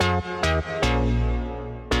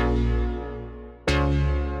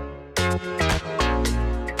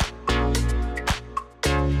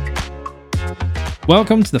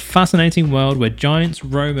Welcome to the fascinating world where giants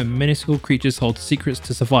roam and minuscule creatures hold secrets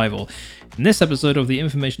to survival. In this episode of the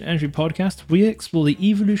Information Entry podcast, we explore the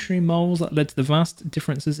evolutionary moles that led to the vast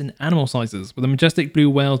differences in animal sizes, where the majestic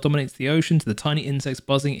blue whale dominates the ocean to the tiny insects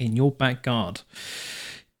buzzing in your backyard.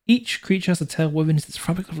 Each creature has a tale woven into its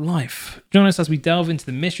fabric of life. Join us as we delve into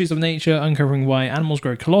the mysteries of nature, uncovering why animals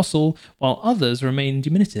grow colossal while others remain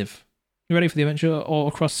diminutive. You ready for the adventure all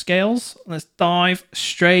across scales? Let's dive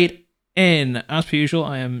straight in. As per usual,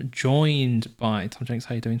 I am joined by Tom Jenks.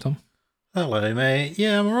 How you doing, Tom? Hello, mate.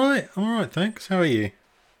 Yeah, I'm alright, thanks. How are you?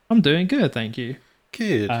 I'm doing good, thank you.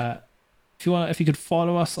 Good. If you could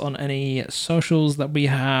follow us on any socials that we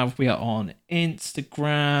are on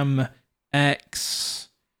Instagram, X,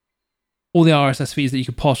 all the RSS feeds that you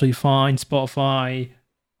could possibly find, Spotify,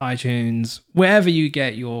 iTunes, wherever you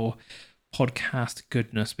get your podcast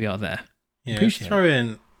goodness, we are there. Yeah, just throw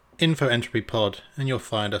in Info Entropy Pod and you'll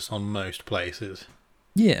find us on most places.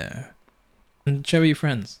 Yeah. And share with your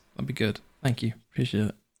friends. That'd be good. Thank you. Appreciate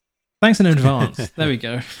it. Thanks in advance. There we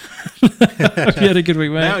go. Hope you had a good week,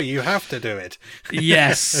 mate. Now you have to do it.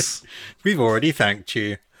 Yes. We've already thanked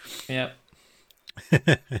you. Yep.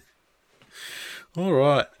 All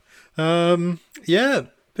right. Yeah,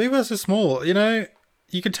 big versus small. You know,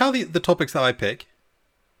 you can tell the topics that I pick.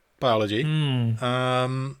 Biology.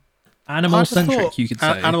 Animal-centric, you could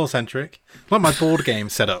say. Animal-centric. Like my board game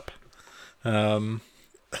setup.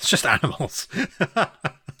 It's just animals.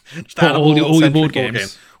 Just all your board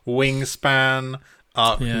games. Wingspan,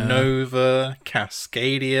 Arc Nova,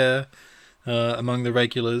 Cascadia, among the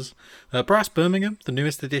regulars. Brass Birmingham, the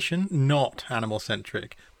newest edition, not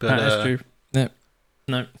animal-centric. But, that's true. Yep.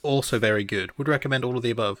 No. Also very good. Would recommend all of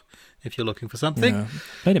the above if you're looking for something. Yeah.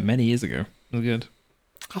 Played it many years ago. It was good.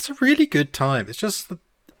 That's a really good time.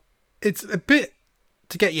 It's a bit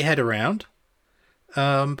to get your head around.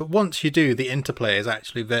 But once you do, the interplay is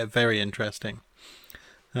actually very, very interesting.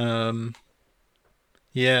 Yeah.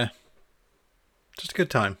 Just a good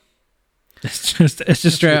time. It's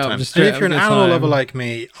just straight up. And if you're an animal lover like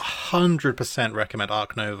me, 100% recommend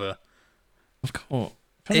Arc Nova. Of course.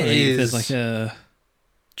 It is there's like a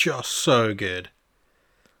just so good.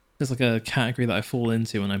 There's like a category that I fall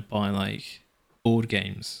into when I buy like board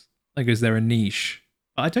games. Like, is there a niche?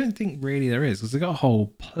 I don't think really there is, because they've got a whole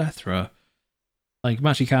plethora. Like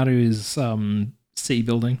Machikaru is city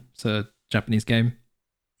building. It's a Japanese game.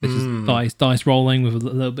 It's just dice rolling with a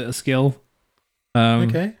little bit of skill.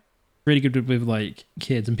 Okay. Really good with like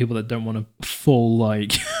kids and people that don't want to full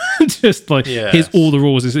like just like Yes. Here's all the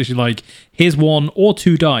rules. It's literally like here's 1 or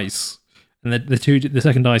 2 dice, and the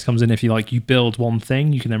second dice comes in if you like you build one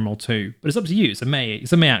thing, you can then roll 2. But it's up to you. It's a may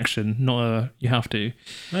action, not a you have to.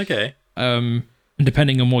 Okay. And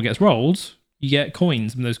depending on what gets rolled, you get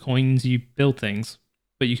coins, and those coins you build things.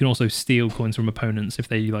 But you can also steal coins from opponents if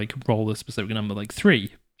they like roll a specific number, like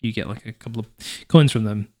 3. You get like a couple of coins from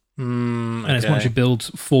them. And it's once you build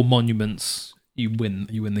 4 monuments, you win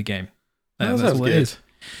the game. That's all good. it is.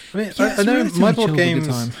 I mean, Yeah, I know relatively my chill, board good games,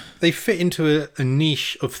 time. they fit into a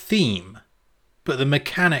niche of theme, but the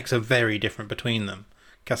mechanics are very different between them.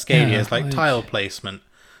 Cascadia is like tile placement.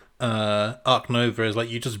 Arc Nova is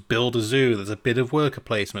like you just build a zoo. There's a bit of worker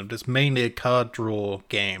placement, but it's mainly a card draw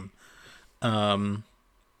game.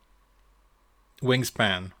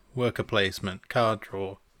 Wingspan, worker placement, card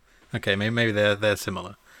draw. Okay, maybe they're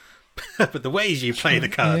similar. But the ways you play the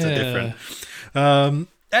cards are different.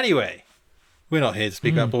 Anyway, we're not here to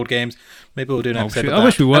speak about board games. Maybe we'll do an episode about I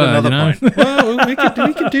wish we were. at another Point. Well, we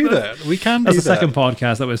can do that. We can That's do the second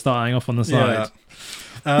podcast that we're starting off on the side.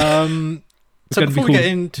 Yeah. So before we get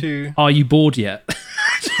into... Are you bored yet?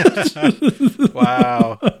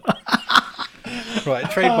 Wow. Right,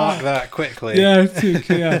 trademark that quickly. Yeah. Check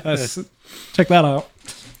that out.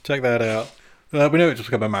 Check that out. We know it just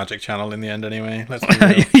become a Magic channel in the end anyway. Let's be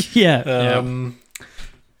real. Yeah.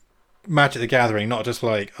 Magic the Gathering, not just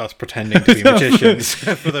like us pretending to be magicians.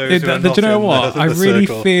 For those who are not do you know in what? the I really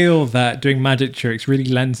circle. feel that doing magic tricks really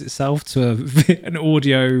lends itself to an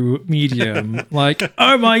audio medium. Like,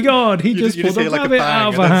 oh my god, he just pulled a hear like rabbit bang,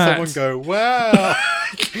 out of and a then hat. someone go,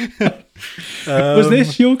 wow. Was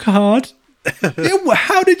this your card?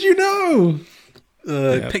 How did you know?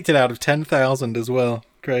 Picked it out of 10,000 as well.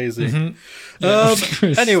 Crazy.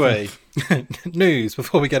 Mm-hmm. Anyway, news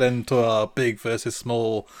before we get into our big versus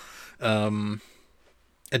small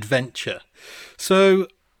adventure. So,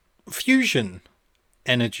 fusion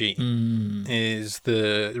energy is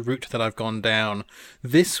the route that I've gone down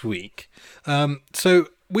this week. So,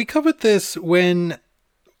 we covered this when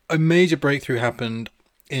a major breakthrough happened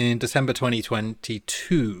in December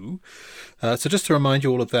 2022. So just to remind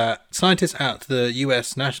you all of that, scientists at the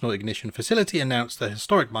US National Ignition Facility announced the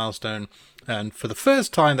historic milestone, and for the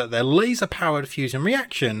first time that their laser-powered fusion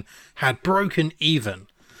reaction had broken even.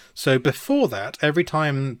 So before that, every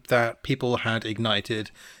time that people had ignited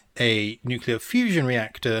a nuclear fusion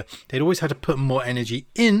reactor, they'd always had to put more energy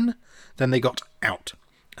in than they got out,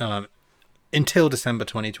 until December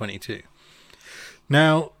 2022.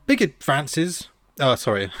 Now, advances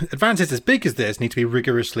as big as this need to be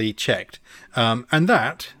rigorously checked, and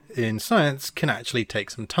that, in science, can actually take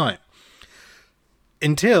some time.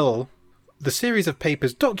 Until the series of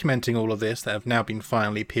papers documenting all of this that have now been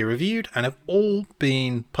finally peer-reviewed and have all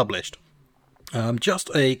been published just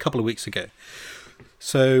a couple of weeks ago.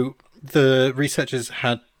 So the researchers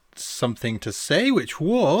had something to say, which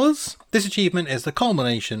was, this achievement is the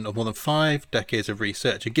culmination of more than 5 decades of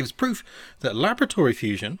research. It gives proof that laboratory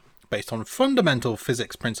fusion, based on fundamental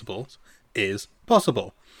physics principles, is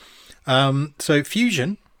possible. So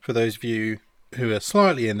fusion, for those of you who are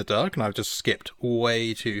slightly in the dark, and I've just skipped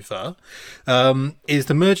way too far, is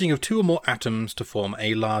the merging of 2 or more atoms to form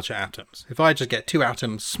a larger atom. If I just get 2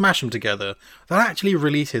 atoms, smash them together, that actually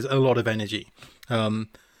releases a lot of energy.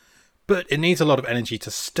 But it needs a lot of energy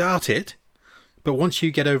to start it, but once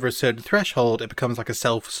you get over a certain threshold, it becomes like a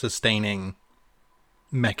self-sustaining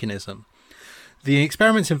mechanism. The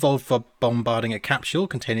experiments involved bombarding a capsule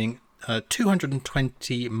containing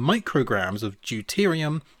 220 micrograms of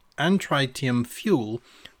deuterium and tritium fuel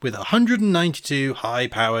with 192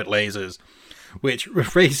 high-powered lasers, which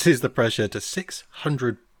raises the pressure to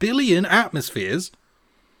 600 billion atmospheres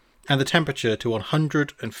and the temperature to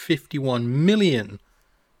 151 million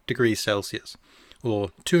degrees Celsius, or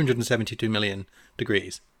 272 million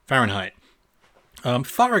degrees Fahrenheit.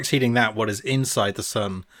 Far exceeding what is inside the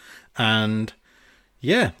sun. And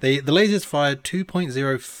yeah, the lasers fired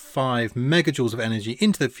 2.05 megajoules of energy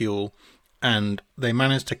into the fuel, and they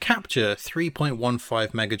managed to capture 3.15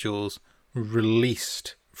 megajoules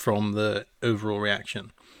released from the overall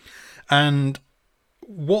reaction. And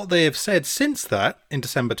what they have said since that, in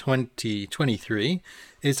December 2023,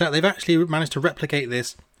 is that they've actually managed to replicate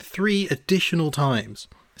this 3 additional times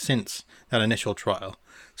since that initial trial.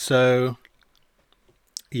 So,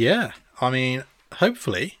 yeah, I mean,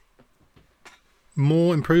 hopefully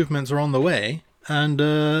more improvements are on the way, and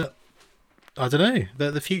I don't know,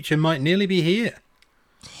 the future might nearly be here.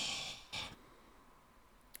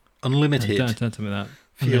 Unlimited. Don't tell me that.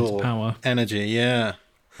 Fuel, unlimited power, energy, yeah.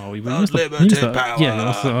 Oh, we unlimited power. Yeah, I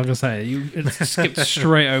was going to say, you skipped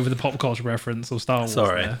straight over the pop culture reference of Star Wars.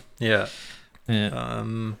 Sorry. There. Yeah.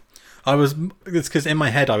 It's because in my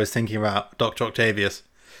head I was thinking about Dr. Octavius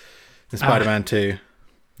in Spider-Man 2.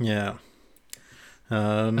 Yeah.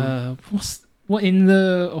 What in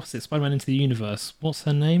the... What's it? Spider-Man Into the Universe. What's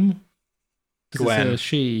her name? Gwen. It's a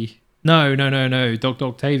she. No. Dr.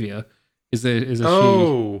 Octavia is a she.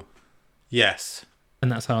 Oh, yes.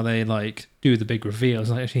 And that's how they do the big reveal. It's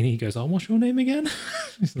like, he goes, "Oh, what's your name again?"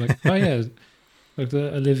 He's like, "Oh yeah,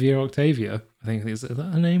 Dr. Olivia Octavia." I think is that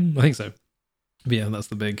her name? I think so. But yeah, that's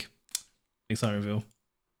the big side reveal.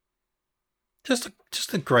 Just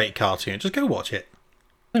a great cartoon. Just go watch it.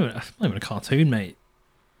 Not even a cartoon, mate.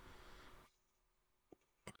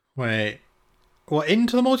 Wait, what?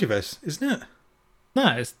 Into the Multiverse, isn't it?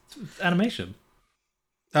 No, it's animation.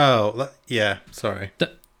 Oh, yeah. Sorry.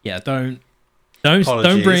 Don't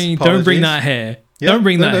Apologies. bring that here. Yep, don't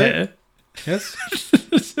bring that here. Yes.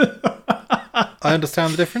 I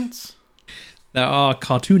understand the difference. There are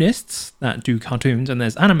cartoonists that do cartoons, and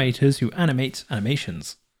there's animators who animate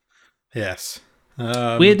animations. Yes.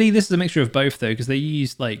 Weirdly, this is a mixture of both, though, because they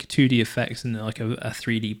use 2D effects in a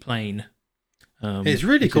 3D plane. It's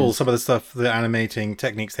really cool, some of the stuff, the animating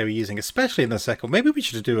techniques they were using, especially in the second. Maybe we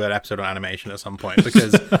should do an episode on animation at some point,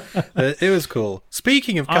 because it was cool.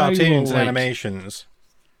 Speaking of cartoons and animations,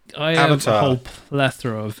 I have Avatar. a whole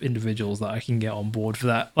plethora of individuals that I can get on board for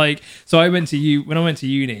that. So when I went to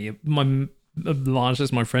uni, my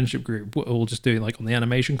largest my friendship group were all just doing on the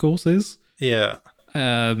animation courses. Yeah.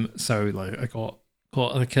 So I got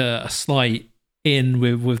a slight in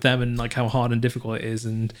with them and how hard and difficult it is,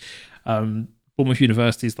 and Bournemouth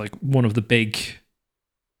University is one of the big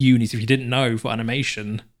unis, if you didn't know, for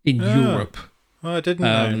animation in Europe. Oh, I didn't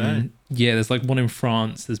know. No. Yeah, there's one in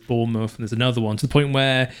France, there's Bournemouth, and there's another one, to the point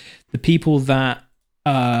where the people that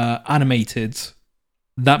animated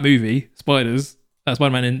that movie,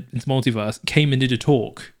 Spider-Man Into Multiverse, came and did a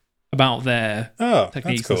talk about their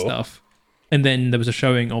techniques and stuff. And then there was a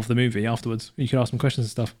showing of the movie afterwards. You could ask them questions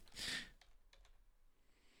and stuff.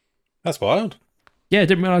 That's wild. Yeah, I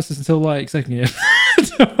didn't realise this until second year.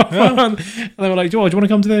 And they were like, George, do you want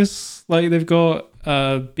to come to this? Like, they've got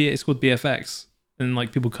it's called BFX, and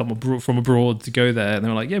like people come from abroad to go there, and they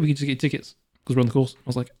were like, yeah, we can just get tickets because we're on the course. I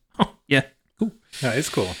was like, oh yeah, cool. Yeah, it's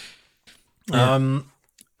cool. Yeah.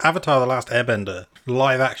 Avatar: The Last Airbender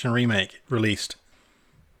live action remake released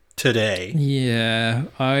today. Yeah,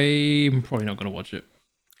 I'm probably not going to watch it.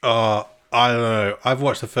 I don't know. I've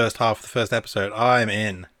watched the first half of the first episode. I'm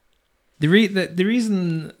in. The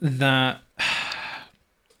reason that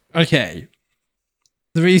okay,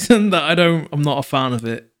 the reason that I'm not a fan of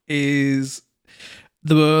it is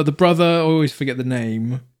the brother. I always forget the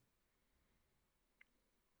name.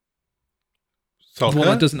 Sokka? The one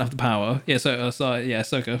that doesn't have the power. Yeah,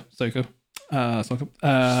 Sokka.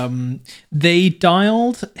 They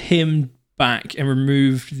dialed him back and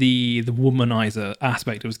removed the womanizer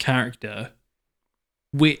aspect of his character,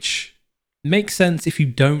 which makes sense if you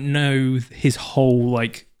don't know his whole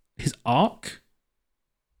like his arc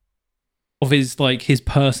of his like his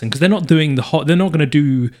person, because they're not doing they're not going to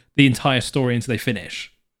do the entire story until they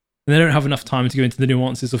finish, and they don't have enough time to go into the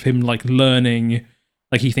nuances of him like learning.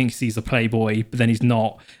 Like, he thinks he's a playboy, but then he's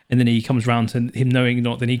not. And then he comes around to him knowing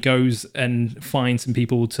not. Then he goes and finds some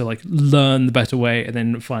people to, like, learn the better way. And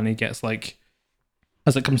then finally gets, like,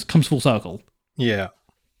 as it comes full circle. Yeah.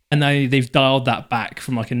 And they've dialed that back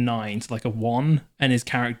from, like, a 9 to, like, a 1. And his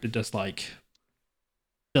character just, like,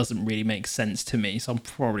 doesn't really make sense to me. So I'm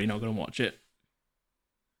probably not going to watch it.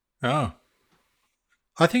 Oh.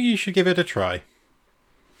 I think you should give it a try.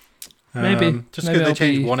 Maybe. Just because they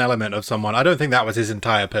changed one element of someone. I don't think that was his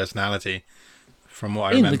entire personality, from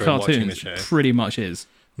what I remember watching the show. Pretty much is.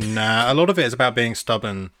 Nah, a lot of it is about being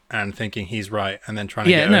stubborn and thinking he's right, and then trying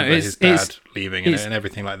to get over his dad leaving and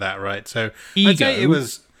everything like that, right? So I'd say it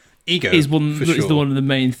was ego. Is the one of the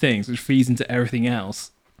main things which feeds into everything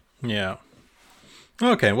else. Yeah.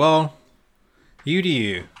 Okay, well, you do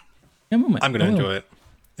you. Yeah, I'm going to enjoy it.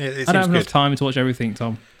 It I don't have enough time to watch everything,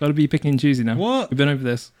 Tom. Got to be picking and choosing now. What? We've been over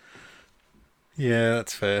this. Yeah,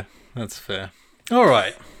 that's fair. That's fair. All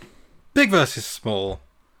right. Big versus small.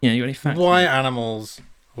 Yeah, you got any facts? Why animals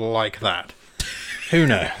like that? Who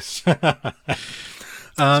knows? I was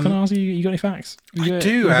going to ask you got any facts? I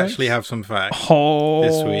do actually have some facts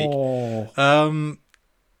this week.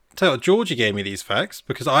 So Georgie gave me these facts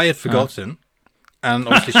because I had forgotten. And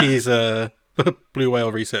obviously she's a blue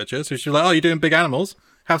whale researcher. So she's like, oh, you're doing big animals?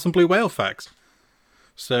 Have some blue whale facts.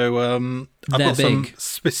 So I've got some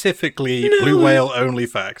specifically blue whale only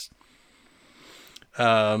facts.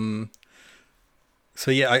 So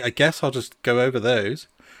yeah, I guess I'll just go over those.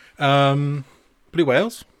 Blue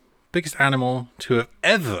whales, biggest animal to have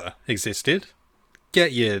ever existed.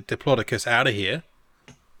 Get your Diplodocus out of here.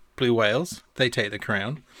 Blue whales, they take the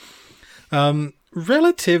crown.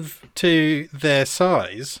 Relative to their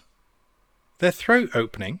size, their throat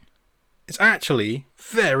opening is actually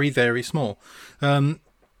very, very small.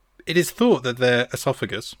 It is thought that their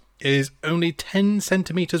esophagus is only 10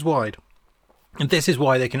 centimeters wide. And this is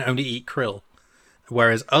why they can only eat krill.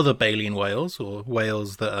 Whereas other baleen whales, or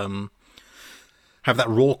whales that have that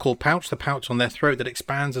rorqual pouch, the pouch on their throat that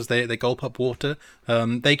expands as they gulp up water,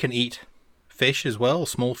 they can eat fish as well,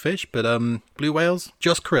 small fish. But blue whales,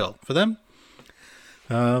 just krill for them.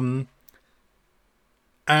 And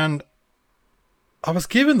I was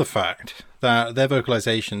given the fact that their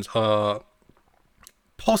vocalizations are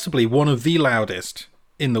possibly one of the loudest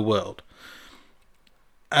in the world,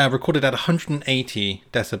 recorded at 180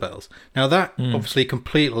 decibels. Now that obviously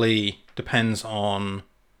completely depends on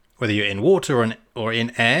whether you're in water or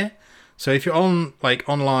in air. So if you're on like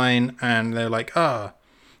online and they're like, the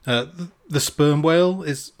sperm whale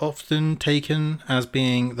is often taken as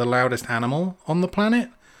being the loudest animal on the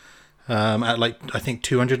planet, at like I think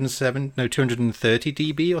 230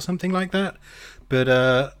 dB or something like that.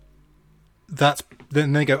 But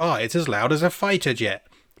then they go, it's as loud as a fighter jet.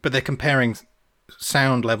 But they're comparing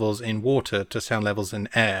sound levels in water to sound levels in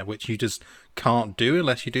air, which you just can't do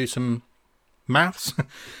unless you do some maths.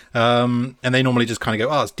 And they normally just kind of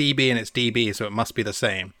go, it's dB and it's dB, so it must be the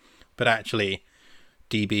same. But actually,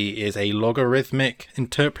 dB is a logarithmic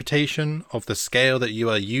interpretation of the scale that you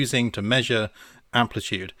are using to measure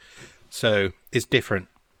amplitude. So it's different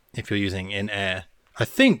if you're using in air. I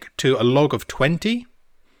think to a log of 20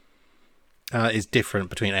 is different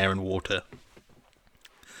between air and water.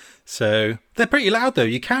 So they're pretty loud though.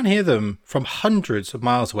 You can hear them from hundreds of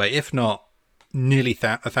miles away, if not nearly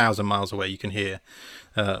 1,000 miles away. You can hear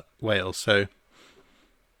whales. So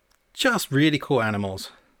just really cool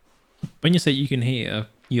animals. When you say you can hear,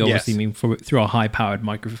 you obviously mean through a high-powered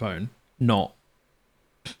microphone, not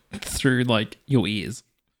through like your ears.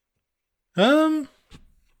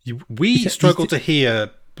 We struggle to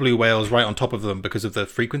hear blue whales right on top of them because of the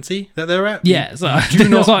frequency that they're at. Yeah, so You do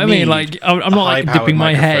not that's what I mean. need Like, I'm not like high-powered dipping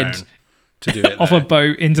my head microphone to do it off a there.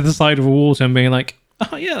 boat into the side of a water and being like,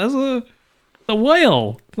 oh yeah, there's a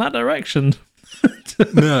whale that direction.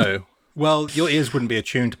 No. Well, your ears wouldn't be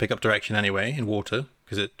attuned to pick up direction anyway in water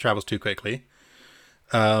because it travels too quickly.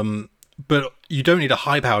 But you don't need a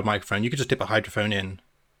high-powered microphone. You could just dip a hydrophone in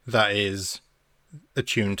that is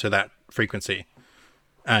attuned to that frequency,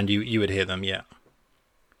 and you would hear them. Yeah,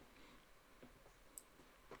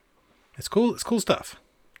 it's cool. It's cool stuff.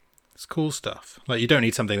 It's cool stuff. Like, you don't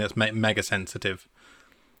need something that's mega sensitive.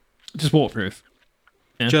 Just waterproof.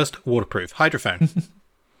 Yeah. Just waterproof hydrophone.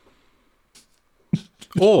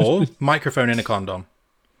 Or microphone in a condom.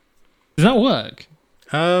 Does that work?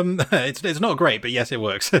 It's not great, but yes, it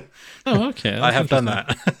works. Oh, okay. I have done that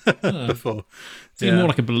before. It's more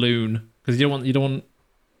like a balloon because you don't want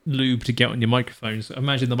lube to get on your microphones. I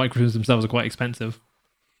imagine the microphones themselves are quite expensive.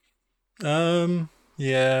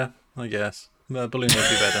 Yeah, I guess the balloon would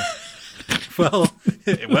be better. Well,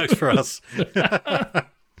 it works for us.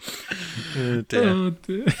 Oh dear. Oh,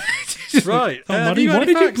 dear. Right. Buddy,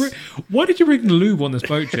 why did you bring the lube on this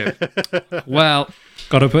boat trip? Well,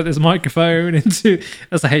 got to put this microphone into.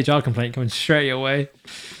 That's a HR complaint coming straight away.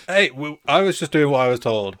 Hey, I was just doing what I was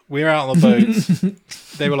told. We were out on the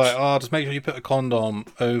boats. They were like, "Oh, just make sure you put a condom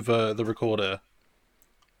over the recorder."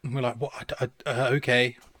 And we're like, "What?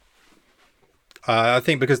 Okay." I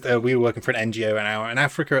think because we were working for an NGO in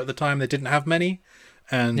Africa at the time, they didn't have many,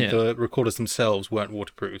 and the recorders themselves weren't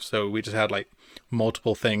waterproof, so we just had like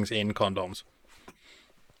multiple things in condoms.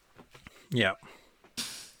 Yeah.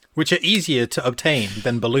 Which are easier to obtain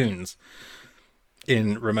than balloons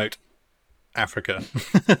in remote Africa.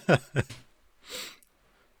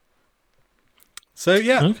 So,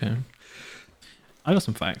 yeah. Okay. I got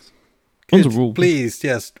some facts. One's a rule. Please,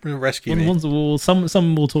 yes, rescue me. One's a rule.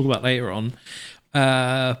 Some we'll talk about later on.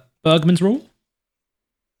 Bergman's rule.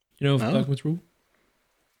 You know of Bergman's rule?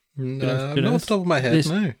 No, not off the top of my head,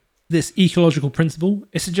 no. This ecological principle,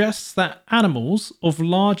 it suggests that animals of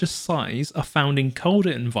larger size are found in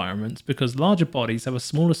colder environments because larger bodies have a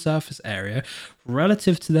smaller surface area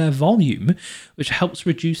relative to their volume, which helps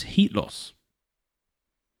reduce heat loss.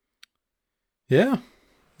 Yeah,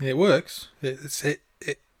 it works. It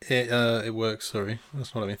works. Sorry,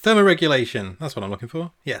 that's what I mean. Thermoregulation. That's what I'm looking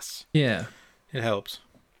for. Yes. Yeah, it helps.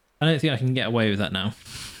 I don't think I can get away with that now.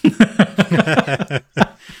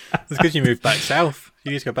 It's because you moved back south.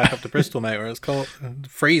 You need to go back up to Bristol, mate, where it's cold,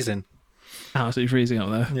 freezing. Absolutely freezing up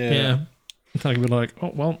there. Yeah. I can be like,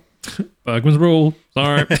 oh well, Bergman's rule.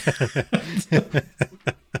 Sorry.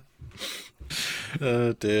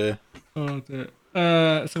 Oh dear. Oh dear.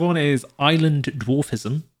 So one is island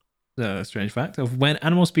dwarfism. A strange fact of when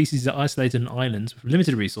animal species are isolated on islands with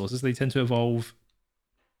limited resources, they tend to evolve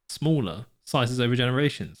smaller sizes over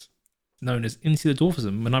generations, known as insular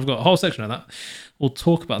dwarfism. And I've got a whole section of that. We'll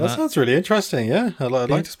talk about that. That sounds really interesting. Yeah, I'd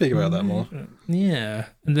like to speak about that more. Yeah,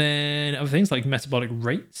 and then other things like metabolic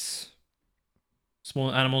rates.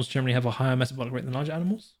 Small animals generally have a higher metabolic rate than larger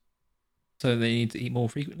animals, so they need to eat more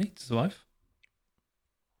frequently to survive.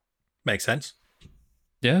 Makes sense.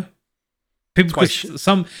 Yeah.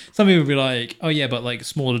 Some people will be like, oh yeah, but like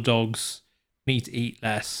smaller dogs need to eat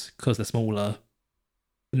less because they're smaller,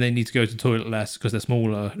 and they need to go to the toilet less because they're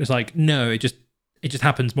smaller. It's like, no, it just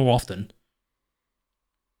happens more often.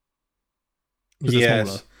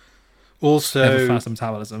 Yes. Also, they have a faster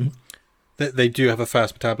metabolism. They do have a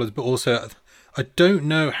fast metabolism, but also I don't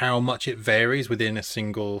know how much it varies within a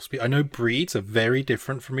single species. I know breeds are very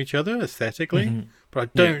different from each other aesthetically, but I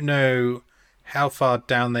don't know how far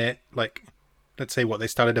down they, like, let's say they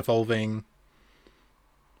started evolving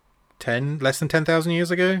less than 10,000 years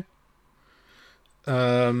ago.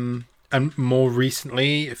 And more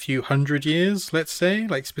recently, a few hundred years, let's say,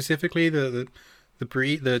 like specifically the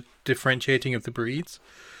differentiating of the breeds.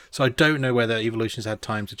 So I don't know whether evolution's had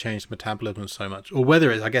time to change the metabolism so much, or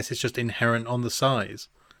whether I guess it's just inherent on the size.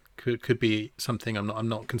 Could be something I'm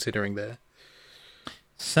not considering there.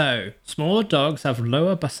 So, smaller dogs have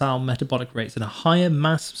lower basal metabolic rates and higher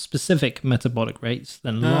mass-specific metabolic rates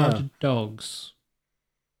than larger dogs.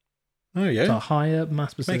 Oh, yeah. So, higher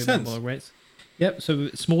mass-specific metabolic rates. Yep, so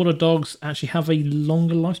smaller dogs actually have a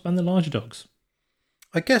longer lifespan than larger dogs.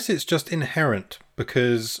 I guess it's just inherent,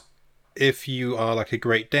 because if you are like a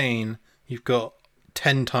Great Dane, you've got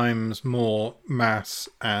 10 times more mass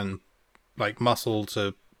and like muscle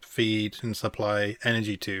to feed and supply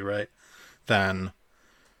energy to, right? Than,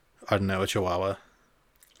 I don't know, a Chihuahua.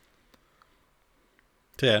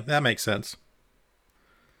 So yeah, that makes sense.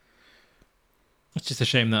 It's just a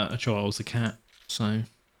shame that a Chihuahua was a cat, so...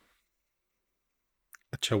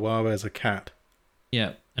 Chihuahua is a cat.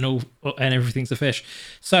 Yeah, and everything's a fish.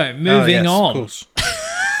 So moving on. Of course.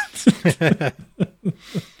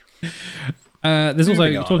 There's also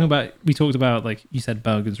Moving we talked about, like you said,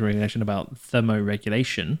 Bergen's regulation about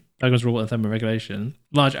thermoregulation. Bergen's rule and thermoregulation.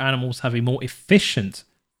 Large animals have a more efficient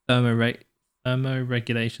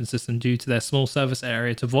thermoregulation system due to their small surface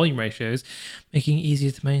area to volume ratios, making it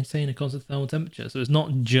easier to maintain a constant thermal temperature. So it's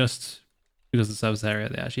not just because of the surface area;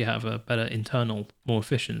 they actually have a better internal, more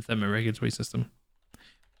efficient thermoregulatory system.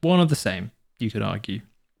 One of the same, you could argue.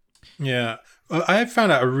 Yeah. Well, I have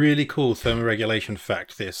found out a really cool thermoregulation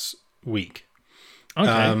fact this week.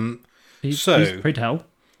 Okay. Please pray tell.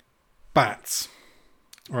 Bats.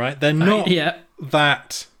 Right? They're not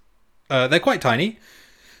that... they're quite tiny.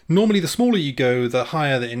 Normally, the smaller you go, the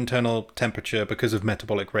higher the internal temperature because of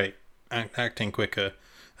metabolic rate acting quicker.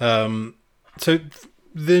 So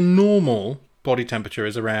the normal body temperature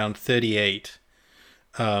is around 38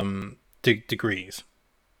 degrees.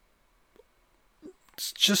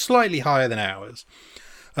 It's just slightly higher than ours.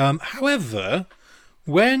 However,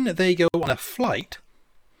 when they go on a flight,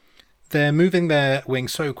 they're moving their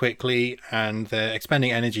wings so quickly and they're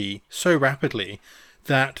expending energy so rapidly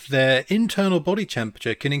that their internal body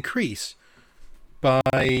temperature can increase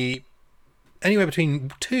by anywhere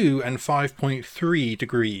between 2 and 5.3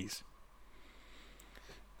 degrees.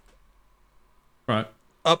 Right.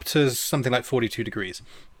 Up to something like 42 degrees.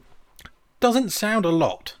 Doesn't sound a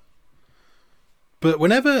lot. But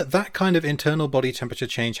whenever that kind of internal body temperature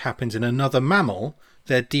change happens in another mammal,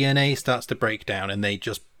 their DNA starts to break down and they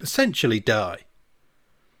just essentially die.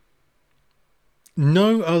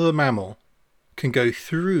 No other mammal can go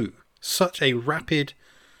through such a rapid,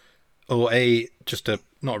 or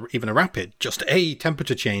not even a rapid, just a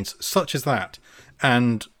temperature change such as that,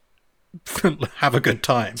 and have a good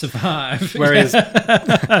time. Survive. Whereas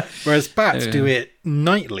bats do it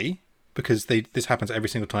nightly, because this happens every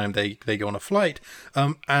single time they go on a flight.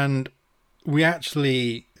 And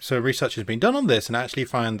research has been done on this and actually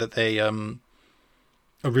found that they are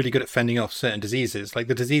really good at fending off certain diseases. Like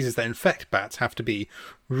the diseases that infect bats have to be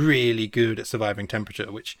really good at surviving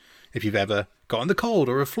temperature, which if you've ever gotten the cold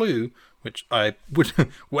or a flu, which I would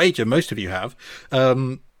wager most of you have,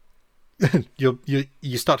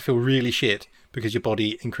 you start to feel really shit because your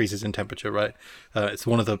body increases in temperature, right? It's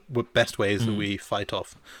one of the best ways that we fight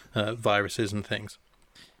off viruses and things.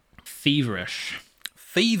 Feverish.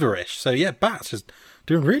 So yeah, bats is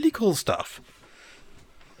doing really cool stuff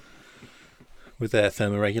with their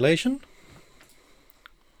thermoregulation.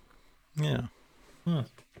 Yeah. Oh.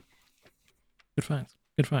 Good fact.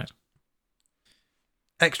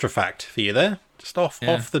 Extra fact for you there. Just off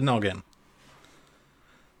the noggin.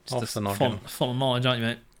 Just full of knowledge, aren't you,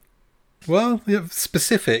 mate? Well, you have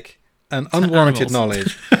specific and unwarranted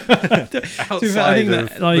knowledge outside of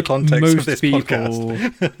the context of this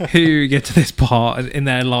podcast. People who get to this part in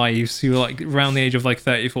their lives, who are like around the age of like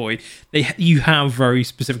 30, 40, you have very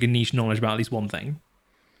specific and niche knowledge about at least one thing.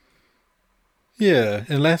 Yeah,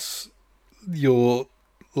 unless you're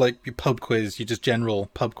like your pub quiz, you just general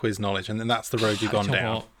pub quiz knowledge, and then that's the road you've gone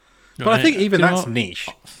down. But I think even that's niche.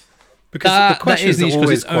 Because the questions are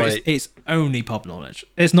always it's only pub knowledge.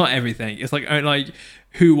 It's not everything. It's like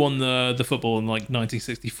who won the football in like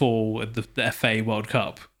 1964 at the FA World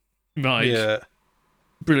Cup. Right. Yeah.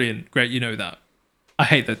 Brilliant. Great, you know that. I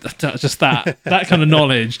hate that. Just that kind of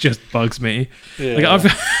knowledge just bugs me. Yeah. Like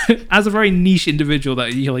I've, as a very niche individual,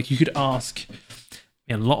 that you could ask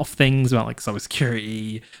a lot of things about like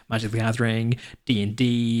cybersecurity, Magic the Gathering,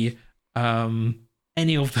 D&D,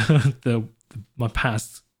 any of my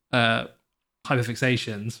past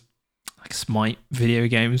hyperfixations, like Smite video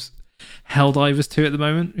games, Helldivers 2 at the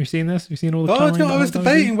moment. Have you seen this? Have you seen all the I was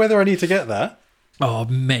debating whether I need to get that. Oh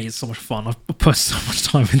mate, it's so much fun. I've put so much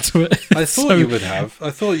time into it. I thought you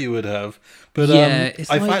would have. But yeah,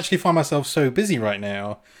 I've actually find myself so busy right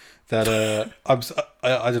now that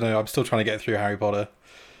I don't know, I'm still trying to get through Harry Potter.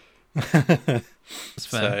 That's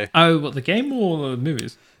fair. Oh, what, the game or the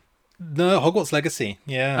movies? No, Hogwarts Legacy.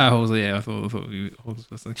 Yeah. Oh, yeah. I thought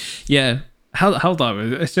Hogwarts Legacy. Yeah.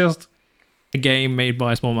 Helldivers. It's just a game made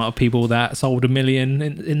by a small amount of people that sold 1 million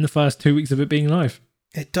in the first 2 weeks of it being live.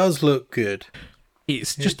 It does look good.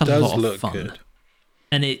 It's just a lot of fun. Good.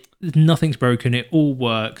 And nothing's broken. It all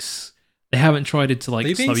works. They haven't tried it to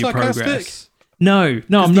like slow your progress. No, I'm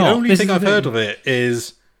not. The only thing I've heard of it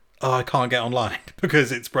is, I can't get online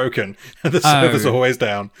because it's broken and the server's always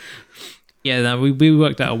down. Yeah, no, we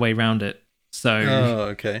worked out a way around it. So,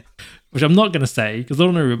 okay. Which I'm not going to say because I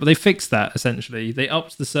don't know, but they fixed that essentially. They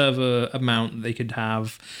upped the server amount they could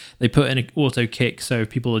have. They put in an auto kick, so if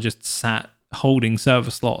people are just sat holding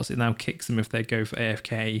server slots. It now kicks them if they go for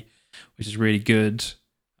AFK, which is really good.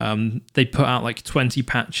 They put out like 20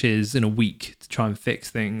 patches in a week to try and fix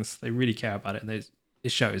things. They really care about it, and it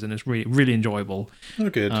shows, and it's really, really enjoyable. Oh,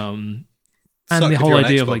 good. And the whole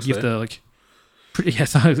idea of like you have to like,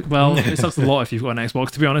 yes, well, it sucks a lot if you've got an Xbox,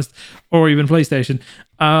 to be honest, or even PlayStation.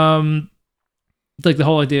 Like the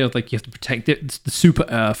whole idea of like you have to protect the super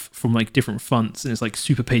Earth from like different fronts, and it's like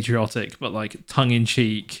super patriotic, but like tongue in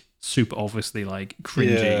cheek, super obviously like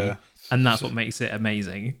cringy, and that's what makes it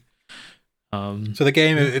amazing. So the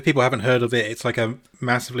game, if people haven't heard of it, it's like a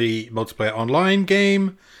massively multiplayer online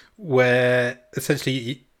game where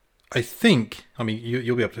essentially, I think, I mean,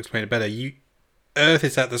 you'll be able to explain it better. Earth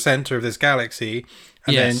is at the center of this galaxy,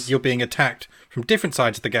 and then you're being attacked from different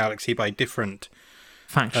sides of the galaxy by different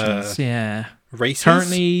factions. Races.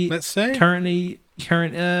 Currently, let's say. And you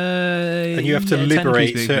have to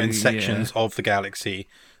liberate certain sections of the galaxy.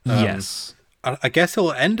 Yes. I guess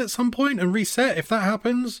it'll end at some point and reset if that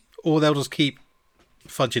happens. Or they'll just keep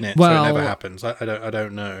fudging it so it never happens. I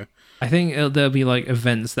don't know. I think there'll be like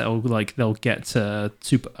events that'll like they'll get to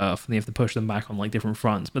Super Earth and they have to push them back on like different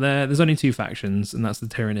fronts. But there's only two factions, and that's the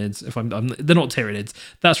Tyranids. They're not Tyranids.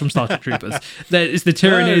 That's from Starship Troopers. It's the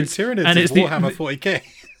Tyranids. No, Tyranids and it's Warhammer 40k.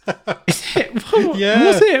 Is it?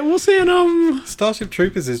 Yeah. What's it in Starship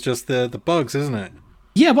Troopers is just the bugs, isn't it?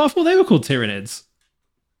 Yeah, but I thought they were called Tyranids.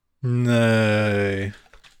 No.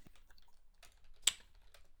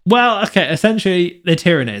 Well, okay, essentially they're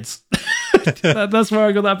Tyranids. That's where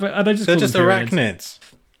I got that. And they're just arachnids.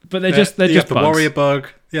 But they're just bugs. The warrior bug.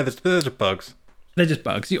 Yeah, they're just bugs. They're just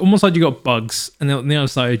bugs. On one side you got bugs, and then on the other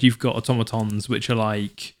side you've got automatons, which are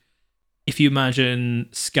like, if you imagine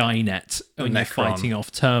Skynet when you're fighting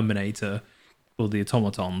off Terminator, or the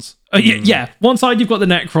automatons. Oh yeah. One side you've got the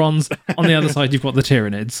Necrons, on the other side you've got the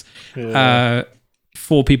Tyranids. Yeah.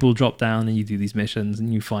 4 people drop down and you do these missions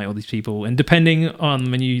and you fight all these people, and depending on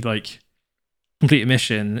when you like complete a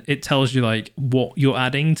mission, it tells you like what you're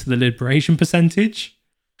adding to the liberation percentage.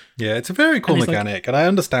 Yeah, it's a very cool mechanic, and I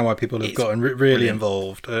understand why people have gotten really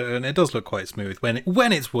involved, and it does look quite smooth when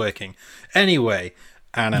it's working. Anyway,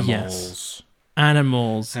 animals. So I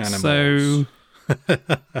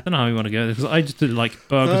don't know how we want to go because I just did like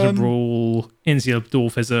burgers and brawl, insular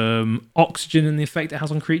dwarfism, oxygen, and the effect it has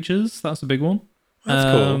on creatures. That's a big one.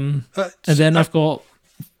 That's cool. And then I've got.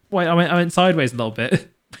 Wait, I went sideways a little bit.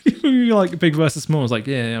 Like big versus small. I was like,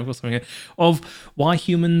 yeah, I've got something here of why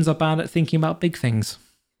humans are bad at thinking about big things.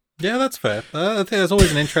 Yeah, that's fair. I think there's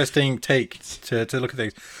always an interesting take to look at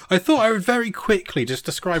things. I thought I would very quickly just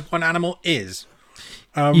describe what an animal is.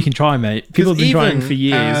 You can try, mate. People have been trying for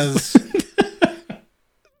years.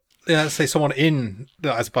 Let's say someone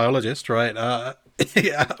as a biologist, right?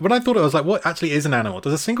 When I thought it was like, what actually is an animal?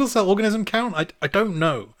 Does a single cell organism count? I don't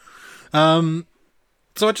know.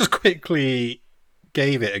 So I just quickly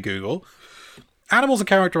gave it a Google. Animals are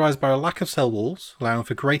characterized by a lack of cell walls, allowing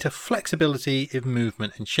for greater flexibility in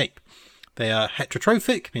movement and shape. They are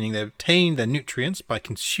heterotrophic, meaning they obtain their nutrients by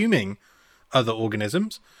consuming other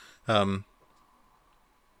organisms, or,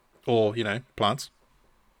 plants.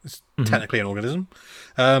 It's technically an organism.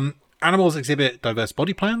 Animals exhibit diverse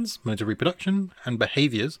body plans, modes of reproduction, and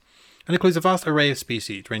behaviors, and includes a vast array of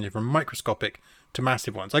species, ranging from microscopic to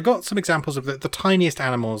massive ones. I got some examples of the tiniest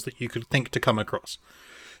animals that you could think to come across.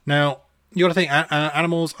 Now, you got to think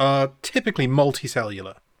animals are typically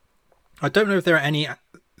multicellular. I don't know if there are any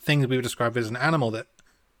things we would describe as an animal that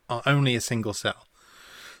are only a single cell.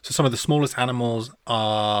 So some of the smallest animals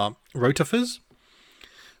are rotifers,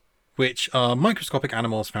 which are microscopic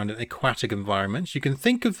animals found in aquatic environments. You can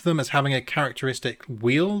think of them as having a characteristic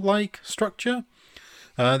wheel-like structure.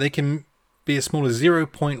 They can be as small as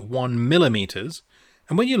 0.1 millimeters.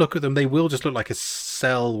 And when you look at them, they will just look like a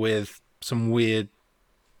cell with some weird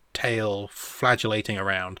tail flagellating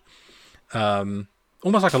around,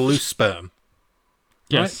 almost like a loose sperm.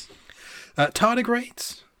 Yes. Right?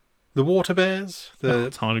 Tardigrades, the water bears.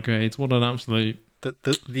 Tardigrades, what an absolute...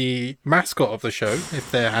 The mascot of the show,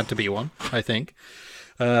 if there had to be one, I think.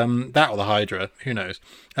 That or the Hydra, who knows.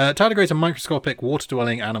 Tardigrades are microscopic,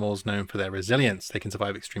 water-dwelling animals known for their resilience. They can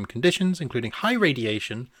survive extreme conditions, including high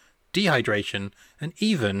radiation, dehydration, and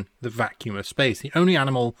even the vacuum of space. The only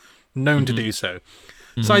animal known to do so.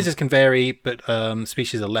 Sizes can vary, but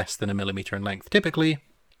species are less than a millimeter in length, typically.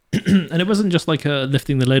 And it wasn't just like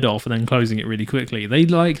lifting the lid off and then closing it really quickly.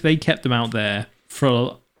 They kept them out there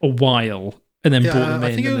for a while and then brought them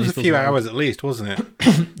in. I think it was a few hours at least, wasn't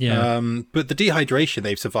it? Yeah. But the dehydration,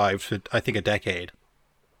 they've survived for, I think, a decade.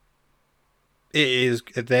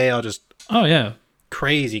 They are just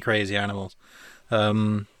crazy animals.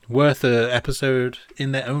 Worth an episode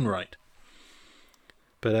in their own right.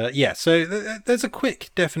 But yeah, so there's a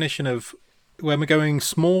quick definition of when we're going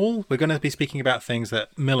small, we're going to be speaking about things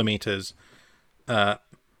at millimeters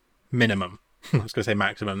minimum. I was going to say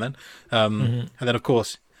maximum then. And then, of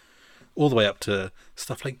course, all the way up to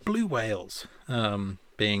stuff like blue whales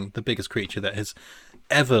being the biggest creature that has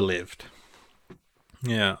ever lived.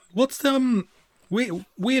 Yeah. What's the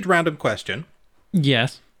weird random question?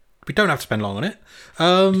 Yes. We don't have to spend long on it.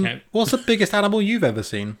 Okay. What's the biggest animal you've ever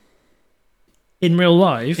seen? In real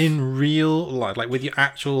life? In real life, like with your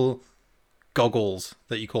actual goggles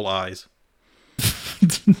that you call eyes.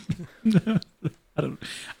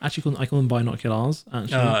 I call them binoculars.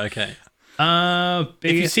 Actually. Oh, okay. If you've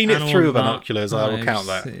Biggest seen it animal through that binoculars, I will I've count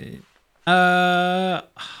that. seen. I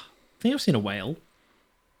think I've seen a whale.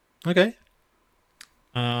 Okay.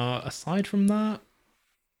 Aside from that,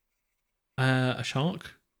 a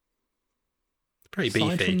shark. Pretty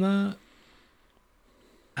Aside beefy. from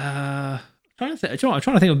that, trying to think. I'm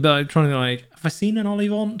trying to think about have I seen an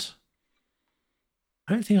olivant?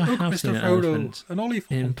 I don't think I have seen an elephant An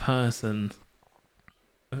olifant. in person.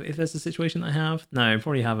 If there's a situation that I have, no,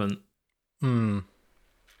 probably haven't.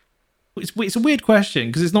 It's a weird question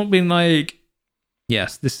because it's not been like,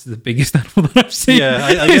 yes, this is the biggest animal that I've seen. Yeah,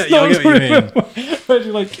 I get what you mean. But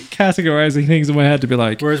like categorizing things in my head to be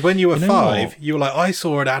like. Whereas when you were 5, what? you were like, I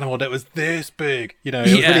saw an animal that was this big. You know, it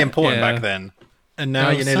was really important back then. And now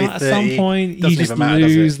you're nearly 30. At some point, you just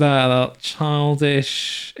lose that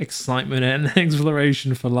childish excitement and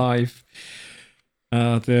exploration for life.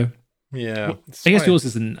 Oh dear. Yeah. I guess yours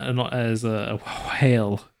is not as a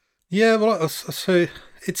whale. Yeah, well, so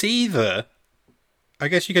it's either. I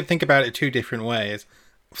guess you could think about it 2 different ways.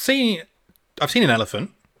 I've seen an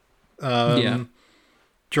elephant.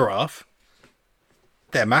 Giraffe.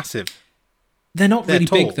 They're massive. They're not really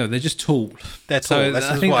tall. big though. They're just tall. They're tall. So That's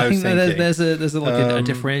I what think I was thinking. there's a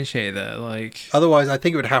differentiator there. Like Otherwise, I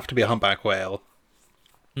think it would have to be a humpback whale.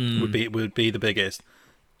 Would be the biggest.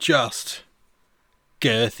 Just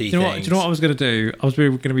girthy do you things. know what I was gonna do? I was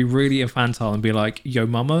going to be really infantile and be like, "Yo,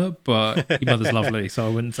 mama," but your mother's lovely, so I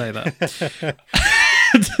wouldn't say that.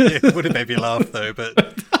 It would have made me laugh though, but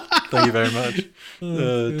thank you very much.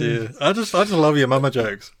 Oh dear, I just love your mama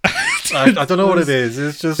jokes. I don't know what it is.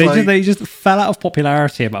 It's just they just fell out of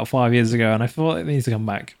popularity about 5 years ago, and I thought it needs to come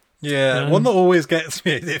back. Yeah, one that always gets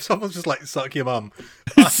me is if someone's just like "suck your mum,"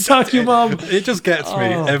 Suck your mum. It just gets me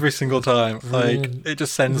every single time. Brilliant. Like it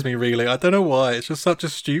just sends me reeling. I don't know why. It's just such a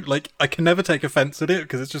stupid. Like I can never take offense at it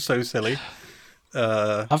because it's just so silly.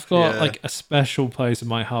 I've got like a special place in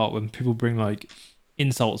my heart when people bring like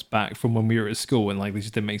insults back from when we were at school and like they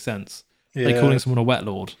just didn't make sense. Like calling someone a wet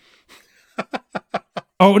lord.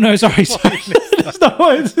 Oh no, sorry. It's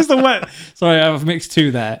just a wet. Sorry, I've mixed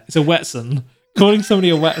 2 there. It's a wetson. Calling somebody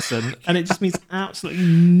a wetson, and it just means absolutely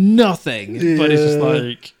nothing. But it's just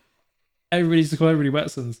like everybody's to call everybody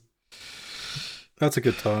wetsons. That's a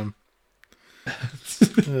good time.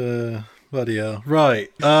 Bloody hell. Right.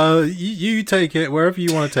 You take it wherever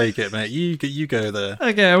you want to take it, mate. You go there.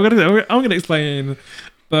 Okay, I'm gonna explain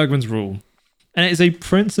Bergman's rule. And it is a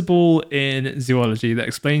principle in zoology that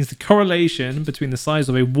explains the correlation between the size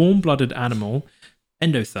of a warm-blooded animal,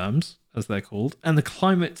 endotherms, as they're called, and the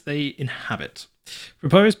climate they inhabit.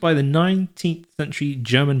 Proposed by the 19th century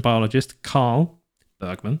German biologist Carl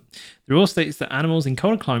Bergman, the rule states that animals in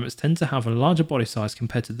colder climates tend to have a larger body size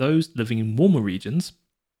compared to those living in warmer regions.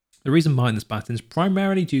 The reason behind this pattern is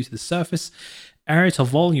primarily due to the surface area to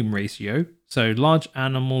volume ratio. So large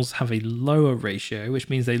animals have a lower ratio, which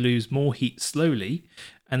means they lose more heat slowly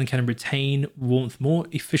and can retain warmth more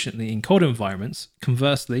efficiently in colder environments.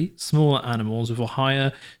 Conversely, smaller animals with a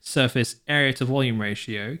higher surface area to volume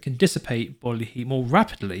ratio can dissipate bodily heat more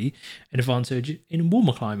rapidly, an advantage in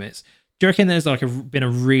warmer climates. Do you reckon there's been a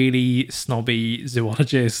really snobby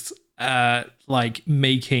zoologist like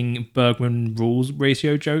making Bergman rules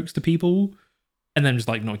ratio jokes to people and then just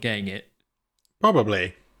like not getting it?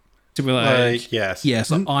 Probably. To be like, yes.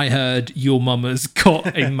 Yes, I heard your mama's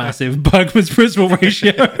got a massive Bergman's principal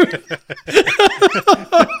ratio.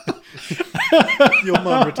 Your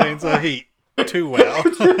mum retains her heat too well.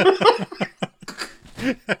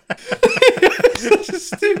 Such a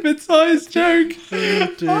stupid size joke.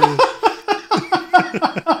 Oh, dear.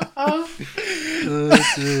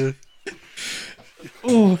 Oh, dear.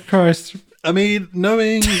 Oh, Christ. I mean,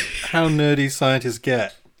 knowing how nerdy scientists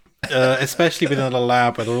get, especially within a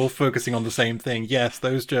lab where they're all focusing on the same thing, yes,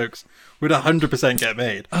 those jokes would 100% get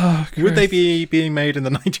made. Oh, would they be being made in the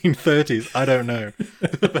 1930s? I don't know.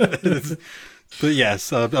 But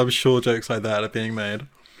yes, I'm sure jokes like that are being made.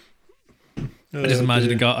 I just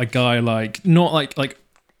imagine a guy like, not like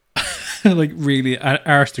like really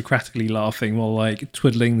aristocratically laughing while like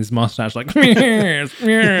twiddling his mustache, like yes,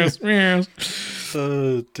 yes, yes.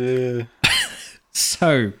 Oh dear.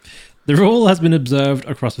 So, the rule has been observed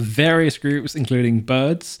across various groups, including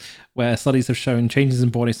birds, where studies have shown changes in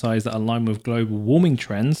body size that align with global warming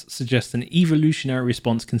trends suggest an evolutionary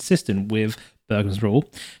response consistent with Bergman's rule.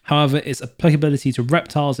 However, its applicability to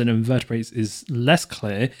reptiles and invertebrates is less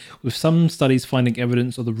clear, with some studies finding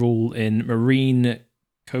evidence of the rule in marine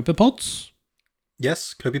copepods.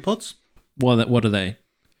 Yes, copepods. What are they?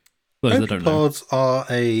 Those that don't know. Copepods are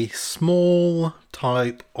a small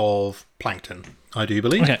type of plankton, I do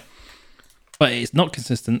believe. Okay. But it's not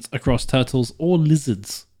consistent across turtles or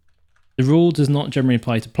lizards. The rule does not generally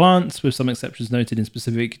apply to plants, with some exceptions noted in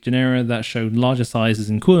specific genera that show larger sizes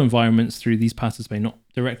in cooler environments. Through these patterns may not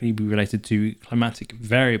directly be related to climatic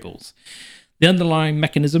variables. The underlying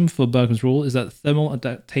mechanism for Bergman's rule is that thermal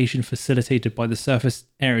adaptation facilitated by the surface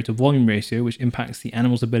area to volume ratio, which impacts the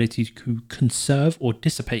animal's ability to conserve or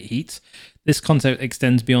dissipate heat. This concept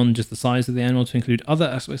extends beyond just the size of the animal to include other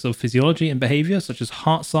aspects of physiology and behavior, such as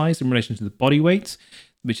heart size in relation to the body weight,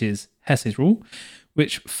 which is Hesse's rule,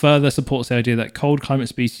 which further supports the idea that cold climate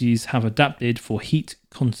species have adapted for heat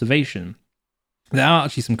conservation. There are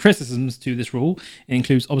actually some criticisms to this rule. It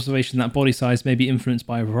includes observation that body size may be influenced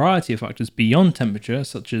by a variety of factors beyond temperature,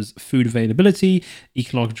 such as food availability,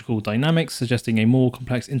 ecological dynamics, suggesting a more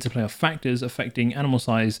complex interplay of factors affecting animal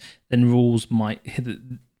size than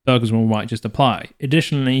Bergman's rule might just apply.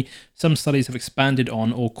 Additionally, some studies have expanded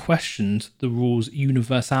on or questioned the rule's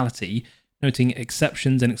universality, noting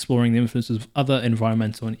exceptions and exploring the influences of other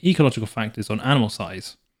environmental and ecological factors on animal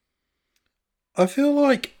size. I feel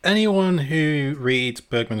like anyone who reads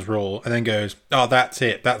Bergman's rule and then goes, "Oh, that's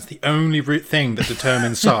it. That's the only thing that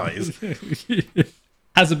determines size."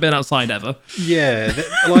 Hasn't been outside ever. Yeah,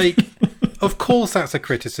 of course that's a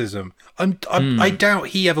criticism. I doubt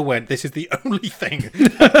he ever went, "This is the only thing."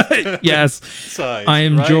 Yes, size, I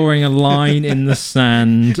am right? drawing a line in the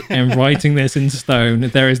sand and writing this in stone.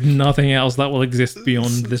 There is nothing else that will exist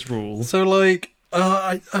beyond this rule. So,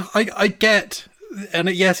 I get, and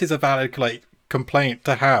yes, it's a valid complaint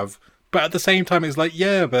to have, but at the same time, it's like,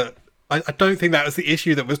 yeah, but I don't think that was the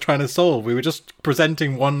issue that was trying to solve. We were just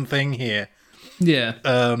presenting one thing here. Yeah,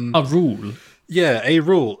 a rule. Yeah, a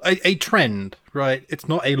rule, a trend, right? It's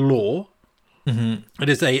not a law. Mm-hmm. It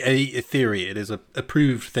is a theory. It is a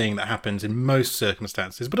proved thing that happens in most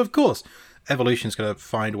circumstances. But of course, evolution's going to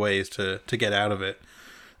find ways to get out of it,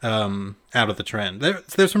 out of the trend.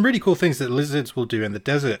 There's some really cool things that lizards will do in the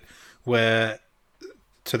desert,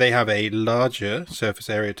 so they have a larger surface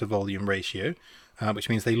area to volume ratio, which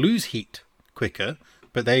means they lose heat quicker,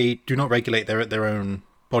 but they do not regulate their own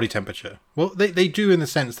body temperature. Well, they do in the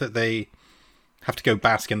sense that they have to go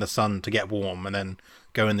bask in the sun to get warm and then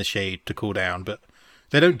go in the shade to cool down, but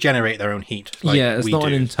they don't generate their own heat. It's not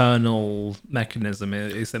an internal mechanism,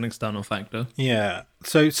 it's an external factor. Yeah,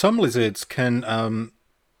 so some lizards can,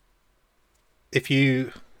 if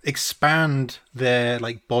you expand their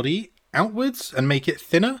body outwards and make it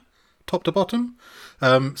thinner, top to bottom,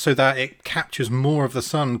 so that it captures more of the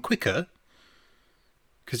sun quicker,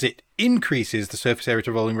 because it increases the surface area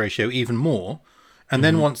to volume ratio even more, and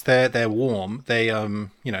then once they're warm, they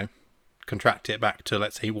contract it back to,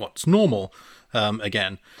 let's say, what's normal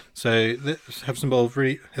again. So they have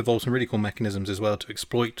evolved some really cool mechanisms as well to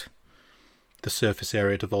exploit the surface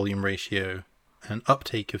area to volume ratio and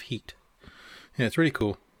uptake of heat. Yeah, it's really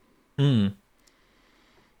cool. Very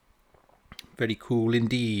cool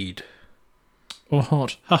indeed. Or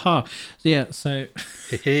hot. Haha. Yeah, so...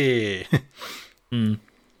 Hey.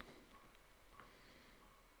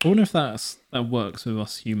 I wonder if that works with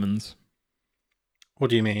us humans. What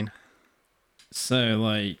do you mean? So,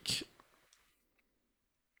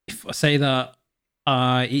 if I say that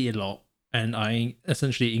I eat a lot and I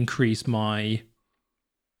essentially decrease my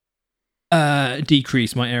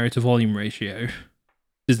area to volume ratio,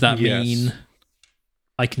 does that mean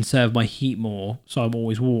I conserve my heat more, so I'm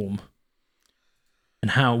always warm? And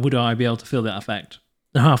how would I be able to feel that effect?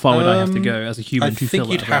 And how far would I have to go as a human to feel that effect? I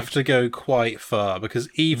think you'd have to go quite far, because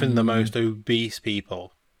even the most obese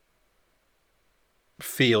people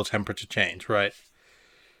feel temperature change, right?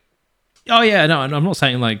 Oh yeah, no, and I'm not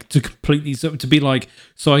saying to completely to be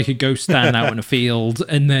so I could go stand out in a field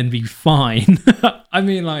and then be fine. I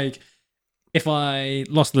mean, if I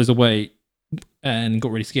lost loads of weight and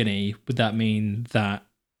got really skinny, would that mean that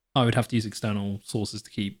I would have to use external sources to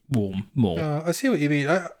keep warm more? I see what you mean.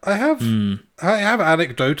 I have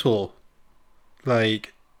anecdotal, I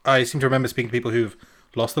seem to remember speaking to people who've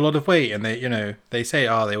lost a lot of weight, and they say, they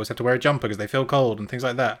always have to wear a jumper because they feel cold and things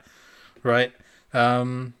like that, right?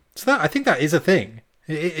 So that I think that is a thing.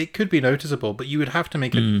 It could be noticeable, but you would have to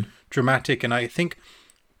make a dramatic and I think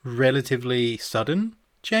relatively sudden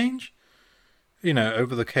change.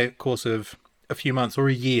 Over the course of a few months or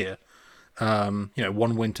a year.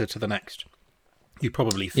 One winter to the next, you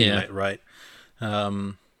probably feel it, right?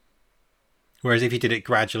 Whereas if you did it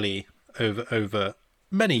gradually over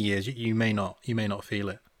many years, you may not feel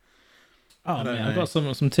it. Oh man, I've got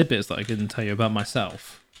some tidbits that I can tell you about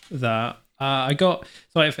myself that I got.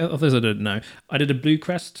 So if others I didn't know, I did a Blue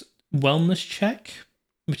Crest wellness check,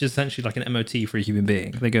 which is essentially like an MOT for a human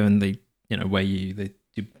being. They go and they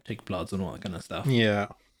do take bloods and all that kind of stuff. Yeah.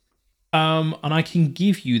 And I can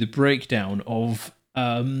give you the breakdown of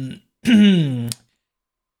my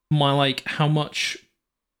how much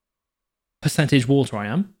percentage water I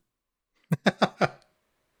am.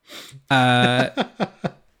 I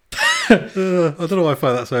don't know why I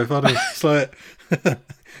find that so funny. It's like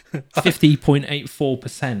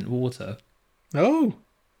 50.84% water. Oh,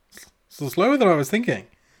 so slower than I was thinking.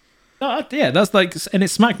 Yeah, that's and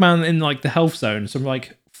it's smack man in the health zone. So from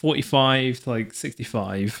 45 to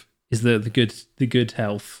 65 is the good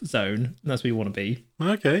health zone. And that's where you want to be.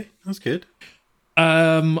 Okay, that's good.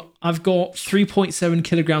 I've got 3.7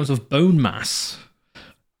 kilograms of bone mass.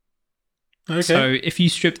 Okay. So if you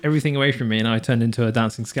stripped everything away from me and I turned into a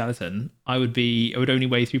dancing skeleton, I would only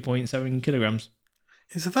weigh 3.7 kilograms.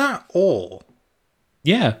 Is that all?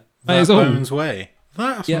 Yeah, that is bones weigh.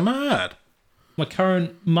 That's mad. My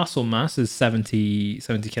current muscle mass is 70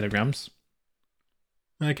 kilograms.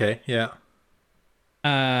 Okay, yeah.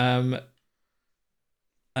 And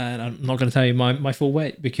I'm not going to tell you my full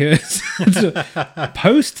weight because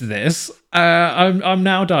post this, I'm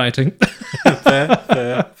now dieting.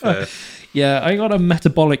 Fair. Yeah, I got a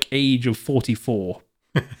metabolic age of 44.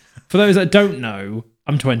 For those that don't know,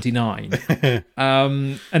 I'm 29.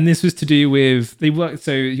 And this was to do with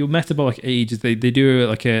so your metabolic age is they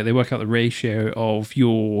do they work out the ratio of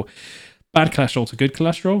your bad cholesterol to good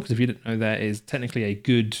cholesterol, because if you didn't know, there is technically a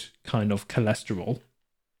good kind of cholesterol.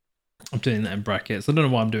 I'm doing that in brackets. I don't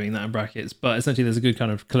know why I'm doing that in brackets, but essentially there's a good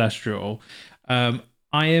kind of cholesterol. I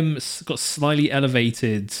am got slightly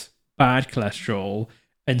elevated bad cholesterol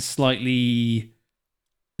and slightly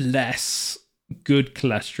less good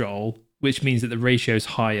cholesterol, which means that the ratio is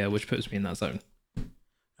higher, which puts me in that zone.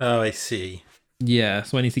 Oh, I see. Yeah,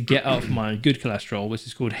 so I need to get up my good cholesterol, which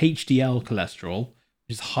is called HDL cholesterol,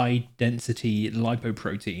 which is high density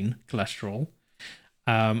lipoprotein cholesterol.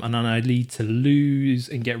 And then I need to lose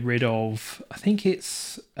and get rid of, I think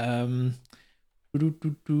it's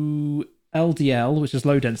LDL, which is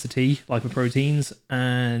low density lipoproteins,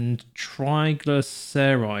 and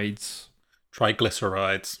triglycerides.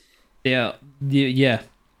 Yeah. Yeah.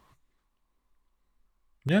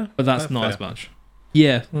 But that's not as much.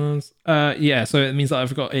 Yeah. So it means that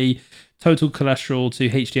I've got a total cholesterol to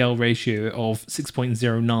HDL ratio of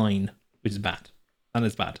 6.09, which is bad. And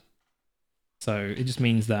it's bad. So it just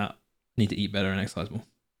means that I need to eat better and exercise more.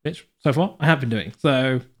 Which, so far, I have been doing.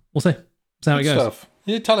 So we'll see. See how it goes. Stuff.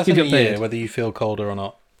 You tell us in a year whether you feel colder or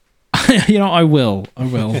not. I will.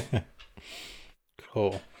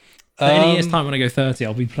 Cool. Any year's time when I go 30,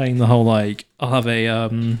 I'll be playing the whole, I'll have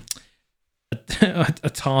a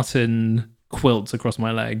tartan quilt across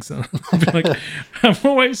my legs. And I'll be like, I'm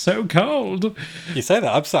always so cold. You say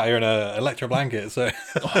that. I'm sat here in an electro blanket, so...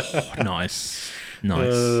 Oh, nice.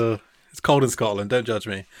 It's cold in Scotland. Don't judge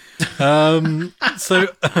me. So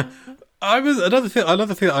another thing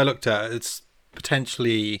that I looked at. It's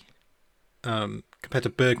potentially compared to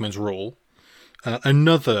Bergman's rule,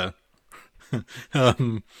 another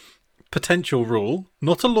potential rule,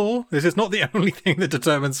 not a law. This is not the only thing that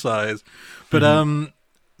determines size, but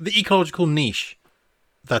the ecological niche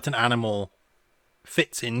that an animal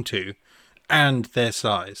fits into and their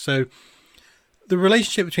size. So the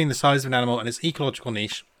relationship between the size of an animal and its ecological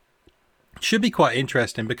niche should be quite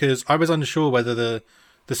interesting, because I was unsure whether the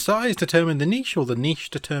size determined the niche or the niche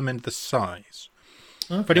determined the size.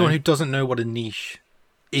 Okay. For anyone who doesn't know what a niche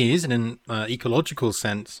is in an ecological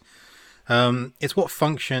sense, it's what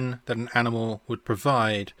function that an animal would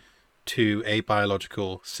provide to a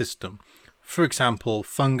biological system. For example,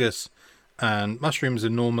 fungus and mushrooms are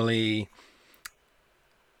normally,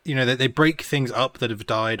 they break things up that have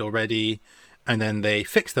died already, and then they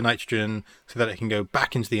fix the nitrogen so that it can go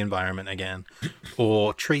back into the environment again.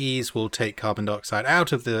 Or trees will take carbon dioxide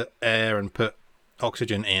out of the air and put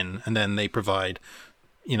oxygen in, and then they provide,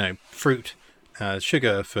 fruit,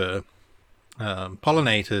 sugar for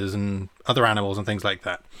pollinators and other animals and things like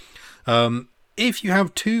that. If you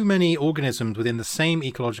have too many organisms within the same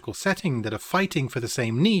ecological setting that are fighting for the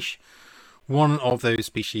same niche, one of those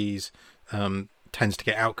species tends to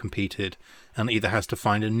get outcompeted and either has to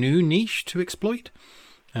find a new niche to exploit,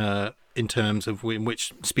 in terms of in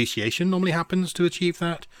which speciation normally happens to achieve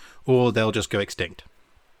that, or they'll just go extinct.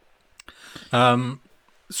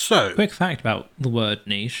 So, quick fact about the word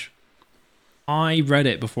niche. I read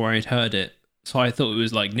it before I'd heard it, so I thought it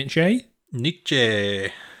was like Nietzsche.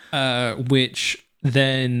 Nietzsche. Which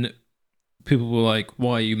then people were like,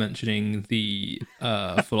 why are you mentioning the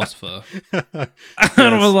philosopher? And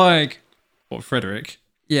I was like, what, Frederick?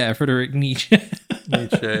 Yeah, Friedrich Nietzsche.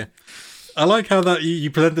 Nietzsche. I like how that you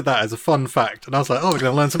presented that as a fun fact, and I was like, "Oh, we're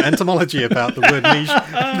going to learn some etymology about the word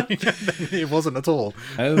niche." It wasn't at all.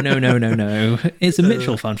 Oh no! It's a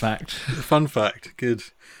Mitchell fun fact. Fun fact, good.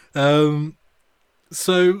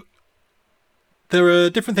 So there are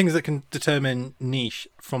different things that can determine niche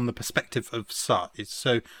from the perspective of size.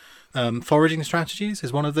 So foraging strategies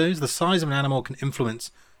is one of those. The size of an animal can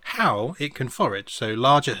influence how it can forage. So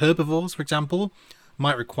larger herbivores, for example,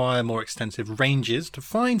 might require more extensive ranges to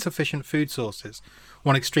find sufficient food sources.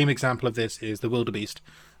 One extreme example of this is the wildebeest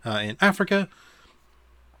in Africa.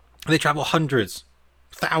 They travel hundreds,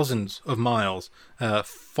 thousands of miles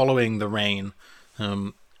following the rain,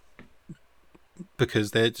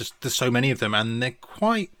 because there's so many of them, and they're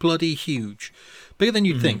quite bloody huge, bigger than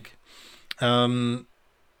you'd think. You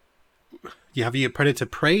have your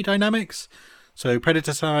predator-prey dynamics. So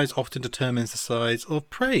predator size often determines the size of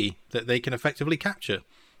prey that they can effectively capture.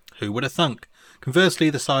 Who would have thunk? Conversely,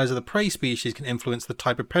 the size of the prey species can influence the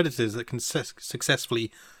type of predators that can successfully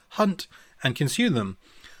hunt and consume them.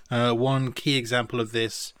 One key example of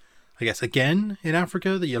this, I guess, again, in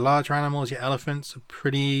Africa, that your larger animals, your elephants, are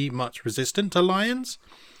pretty much resistant to lions,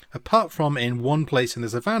 apart from in one place in the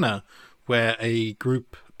savannah where a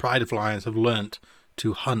pride of lions have learnt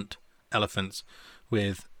to hunt elephants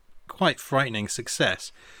with quite frightening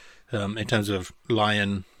success in terms of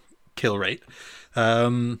lion kill rate.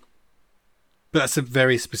 But that's a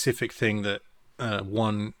very specific thing that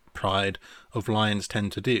one pride of lions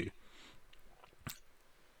tend to do.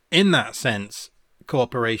 In that sense,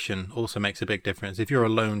 cooperation also makes a big difference. If you're a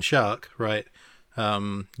lone shark, right,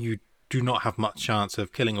 you do not have much chance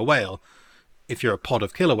of killing a whale. If you're a pod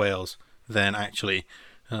of killer whales, then actually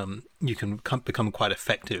you can become quite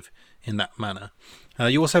effective in that manner.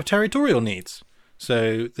 You also have territorial needs.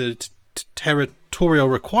 So the territorial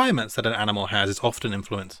requirements that an animal has is often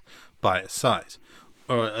influenced by its size,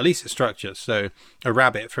 or at least its structure. So a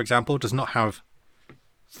rabbit, for example, does not have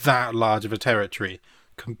that large of a territory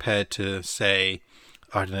compared to, say,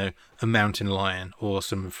 I don't know, a mountain lion or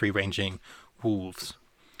some free-ranging wolves.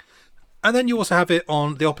 And then you also have it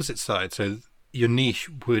on the opposite side. So your niche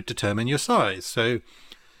would determine your size. So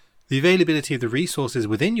the availability of the resources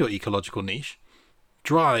within your ecological niche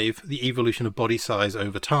drive the evolution of body size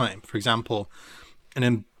over time. For example, an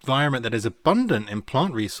environment that is abundant in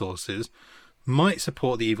plant resources might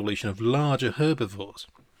support the evolution of larger herbivores.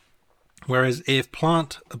 Whereas if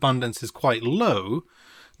plant abundance is quite low,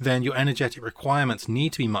 then your energetic requirements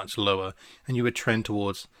need to be much lower, and you would trend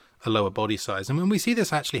towards a lower body size. And when we see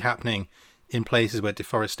this actually happening in places where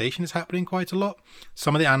deforestation is happening quite a lot,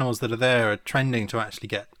 some of the animals that are there are trending to actually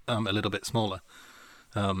get a little bit smaller.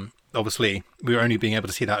 Obviously, we're only being able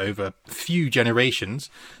to see that over a few generations,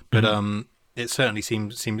 but it certainly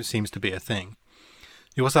seems to be a thing.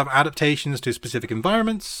 You also have adaptations to specific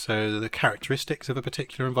environments, so the characteristics of a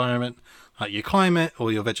particular environment, like your climate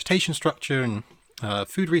or your vegetation structure and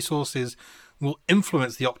food resources, will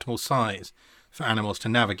influence the optimal size for animals to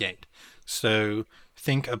navigate. So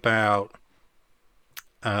think about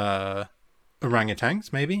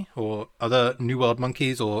orangutans, maybe, or other New World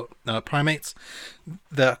monkeys or primates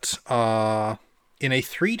that are in a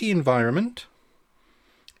 3D environment.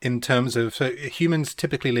 In terms of, so humans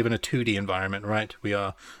typically live in a 2D environment, right? We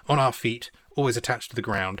are on our feet, always attached to the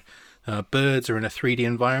ground. Birds are in a 3D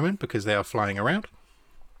environment because they are flying around.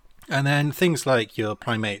 And then things like your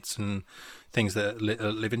primates and things that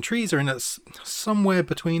live in trees are in somewhere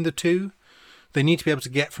between the two. They need to be able to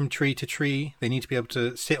get from tree to tree. They need to be able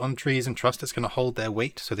to sit on trees and trust it's going to hold their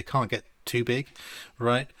weight, so they can't get too big,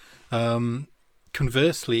 right?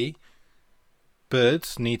 Conversely,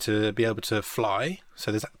 birds need to be able to fly,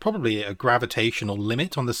 so there's probably a gravitational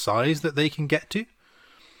limit on the size that they can get to.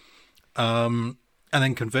 And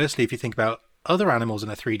then conversely, if you think about other animals in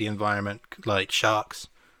a 3D environment, like sharks,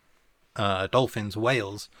 dolphins,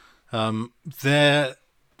 whales, their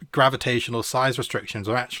gravitational size restrictions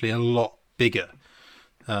are actually a lot bigger.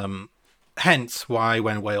 Hence why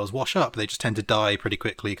when whales wash up, they just tend to die pretty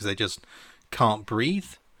quickly because they just can't breathe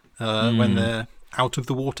when they're out of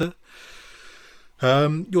the water.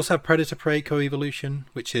 You also have predator-prey coevolution,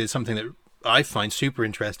 which is something that I find super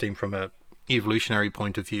interesting from a evolutionary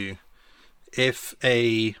point of view, if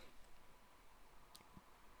and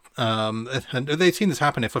they've seen this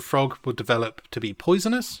happen, if a frog would develop to be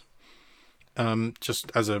poisonous,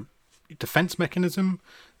 just as a defense mechanism,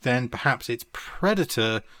 then perhaps its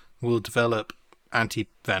predator will develop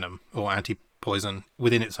anti-venom or anti-poison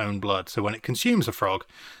within its own blood. So when it consumes a frog,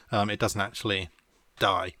 it doesn't actually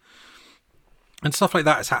die. And stuff like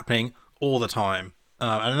that is happening all the time.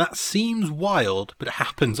 And that seems wild, but it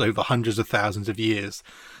happens over hundreds of thousands of years.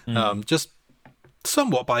 Just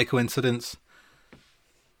somewhat by coincidence.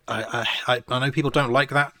 I know people don't like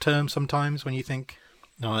that term sometimes when you think,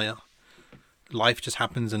 oh, yeah, life just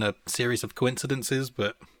happens in a series of coincidences,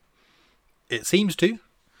 but it seems to.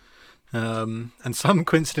 And some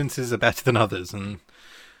coincidences are better than others, and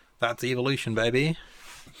that's evolution, baby.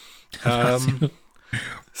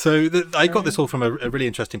 So I got this all from a really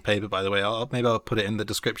interesting paper, by the way. Maybe I'll put it in the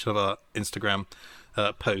description of our Instagram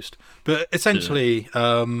post. But essentially,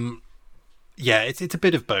 it's a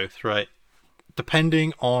bit of both, right?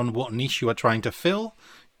 Depending on what niche you are trying to fill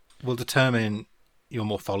will determine your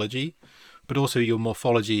morphology, but also your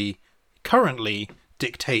morphology currently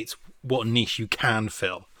dictates what niche you can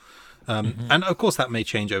fill. And of course that may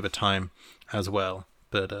change over time as well.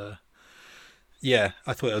 But I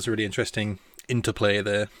thought that was a really interesting interplay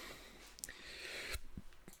there.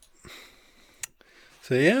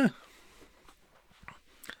 So yeah.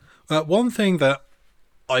 One thing that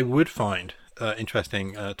I would find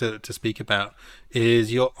interesting to speak about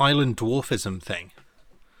is your island dwarfism thing.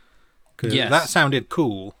 Because that sounded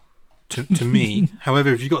cool to me.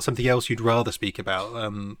 However, if you've got something else you'd rather speak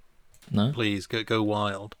about, no, please go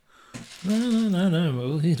wild.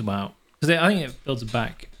 No. What are you about? Because I think it builds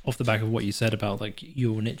back off the back of what you said about like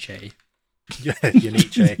your Nietzsche. Yeah, your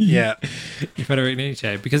Nietzsche. Yeah, your Frederick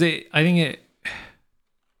Nietzsche. Because I think it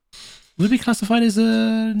would be classified as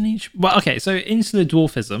a Nietzsche. Well, okay. So insular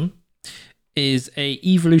dwarfism is a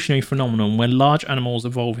evolutionary phenomenon where large animals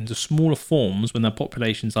evolve into smaller forms when their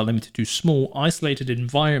populations are limited to small, isolated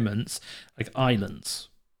environments like islands.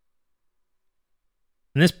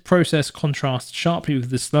 And this process contrasts sharply with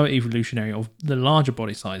the slower evolutionary of the larger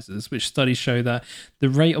body sizes, which studies show that the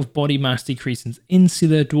rate of body mass decrease in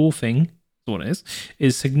insular dwarfing, what it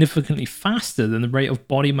is significantly faster than the rate of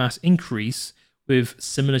body mass increase with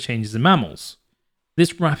similar changes in mammals.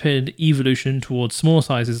 This rapid evolution towards smaller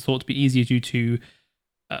sizes is thought to be easier due to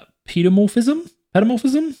pedomorphism,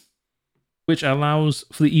 which allows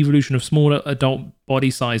for the evolution of smaller adult body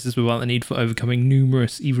sizes without the need for overcoming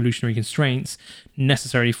numerous evolutionary constraints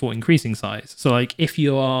necessary for increasing size. So, like, if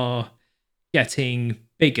you are getting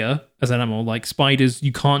bigger as an animal, like spiders,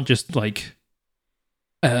 you can't just like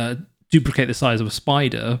duplicate the size of a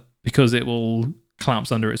spider because it will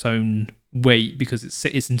collapse under its own weight because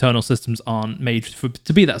its internal systems aren't made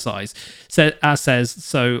to be that size. So, as says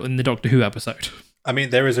so in the Doctor Who episode. I mean,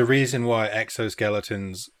 there is a reason why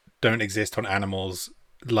exoskeletons don't exist on animals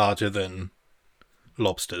larger than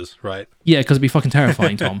lobsters, right? Yeah, because it'd be fucking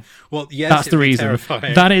terrifying, Tom. Well, yes, that's the reason.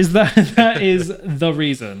 Terrifying. That is the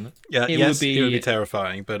reason. Yeah, it would be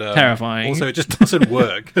terrifying, but terrifying. Also, it just doesn't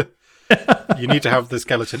work. You need to have the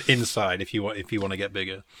skeleton inside if you want to get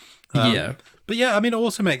bigger. But yeah, I mean, it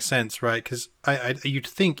also makes sense, right? Because you'd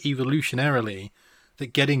think evolutionarily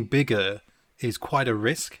that getting bigger is quite a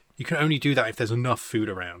risk. You can only do that if there's enough food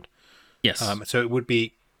around. Yes. So it would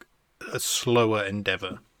be a slower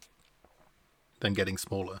endeavor than getting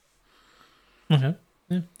smaller. Okay.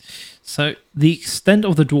 Yeah. So the extent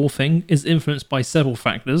of the dwarfing is influenced by several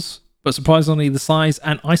factors, but surprisingly, the size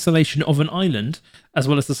and isolation of an island, as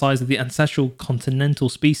well as the size of the ancestral continental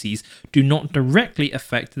species, do not directly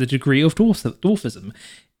affect the degree of dwarfism.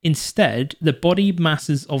 Instead, the body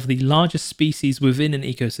masses of the largest species within an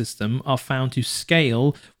ecosystem are found to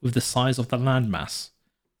scale with the size of the landmass,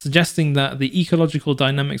 suggesting that the ecological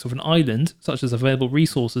dynamics of an island, such as available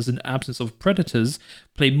resources and absence of predators,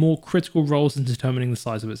 play more critical roles in determining the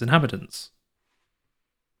size of its inhabitants.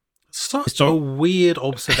 Such a weird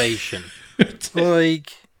observation.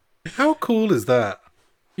 Like, how cool is that?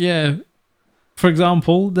 Yeah. For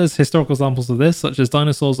example, there's historical examples of this, such as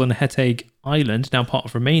dinosaurs on Heteg Island, now part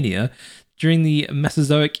of Romania, during the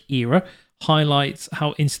Mesozoic era, highlights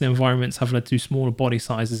how insular environments have led to smaller body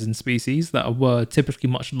sizes in species that were typically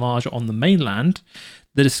much larger on the mainland.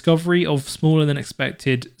 The discovery of smaller than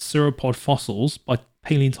expected sauropod fossils by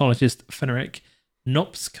paleontologist Fenrik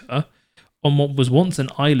Nopska on what was once an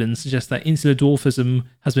island suggests that insular dwarfism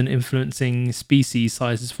has been influencing species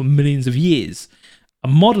sizes for millions of years. A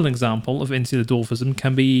model example of insular dwarfism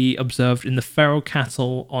can be observed in the feral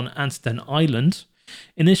cattle on Anston Island,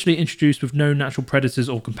 Initially introduced with no natural predators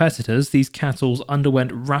or competitors, these cattle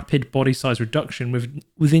underwent rapid body size reduction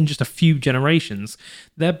within just a few generations.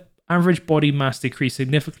 Their average body mass decreased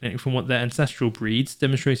significantly from what their ancestral breeds,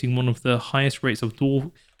 demonstrating one of the highest rates of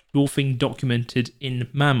dwarfing documented in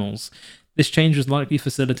mammals. This change was likely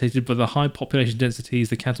facilitated by the high population densities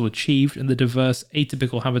the cattle achieved and the diverse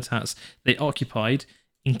atypical habitats they occupied,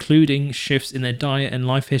 including shifts in their diet and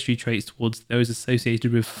life history traits towards those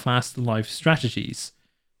associated with fast life strategies.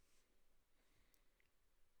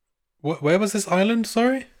 Where was this island,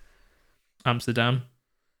 sorry? Amsterdam.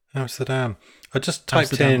 I just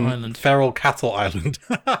typed Amsterdam in Island. Feral Cattle Island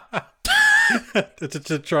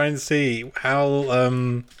to try and see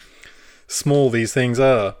how small these things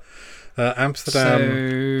are.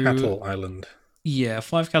 Amsterdam Cattle Island. Yeah,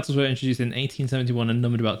 5 cattle were introduced in 1871 and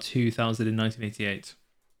numbered about 2,000 in 1988.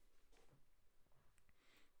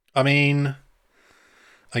 I mean,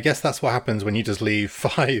 I guess that's what happens when you just leave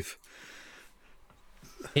 5.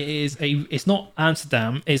 It's not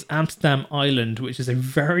Amsterdam, it's Amsterdam Island, which is a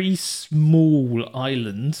very small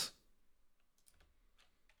island.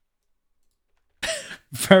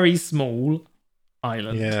 Very small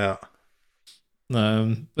island. Yeah.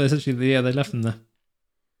 But essentially, yeah, they left them there.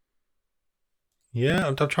 Yeah,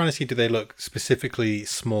 I'm trying to see, do they look specifically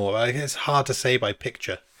small? It's hard to say by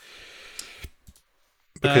picture.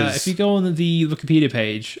 Because if you go on the Wikipedia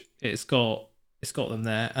page, it's got them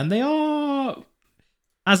there, and they are,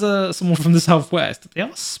 as someone from the southwest, they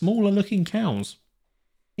are smaller looking cows.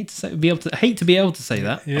 Hate to be able to say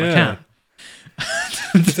that. Yeah. But I can.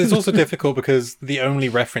 It's also difficult because the only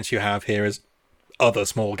reference you have here is other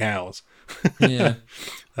small cows. Yeah.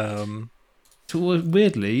 So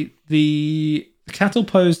weirdly, the cattle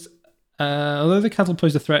posed, although the cattle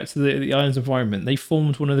posed a threat to the island's environment, they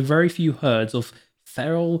formed one of the very few herds of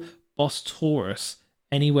feral Bos taurus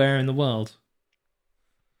anywhere in the world.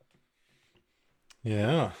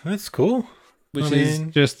 Yeah, that's cool. Which is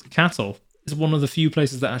just cattle. It's one of the few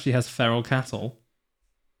places that actually has feral cattle.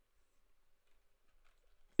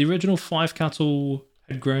 The original 5 cattle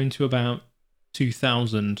had grown to about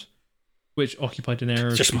 2,000, which occupied an area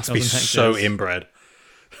of just 2,000 must be hectares. so inbred.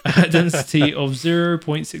 A density of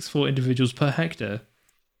 0.64 individuals per hectare.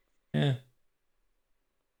 Yeah.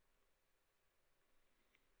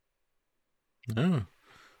 Oh.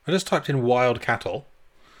 I just typed in wild cattle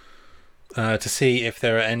to see if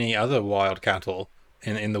there are any other wild cattle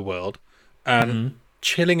in the world. And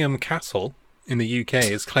Chillingham Castle in the UK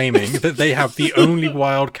is claiming that they have the only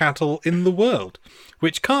wild cattle in the world,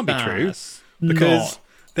 which can't be true because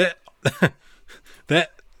they're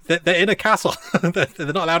in a castle.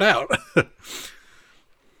 They're not allowed out.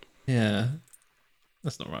 Yeah.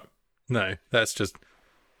 That's not right. No, that's just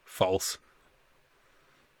false.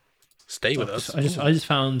 Stay with us. I just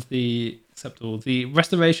found the acceptable. The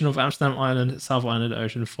restoration of Amsterdam Island, South Island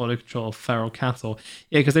Ocean for the control of feral cattle.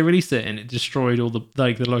 Yeah, because they released it and it destroyed all the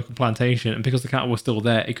local plantation, and because the cattle were still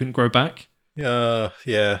there, it couldn't grow back.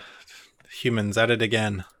 Yeah. Humans at it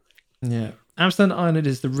again. Yeah. Amsterdam Island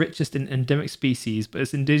is the richest in endemic species, but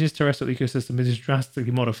its indigenous terrestrial ecosystem is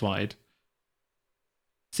drastically modified.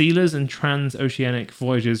 Sealers and transoceanic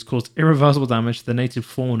voyages caused irreversible damage to the native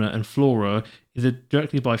fauna and flora, either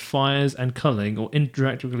directly by fires and culling or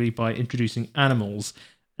indirectly by introducing animals.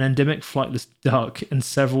 An endemic flightless duck and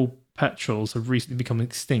several petrels have recently become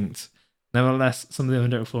extinct. Nevertheless, some of the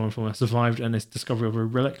endemic flora and fauna survived, and its discovery of a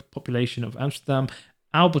relic population of Amsterdam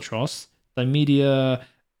albatross, Dimedia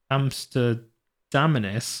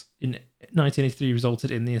amsterdaminis, in 1983 resulted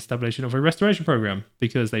in the establishment of a restoration program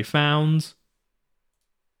because they found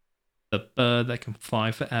the bird that can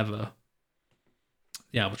fly forever.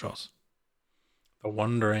 The albatross. The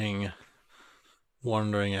wandering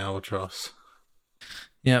albatross.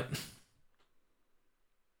 Yep.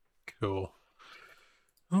 Cool.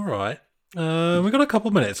 All right. We've got a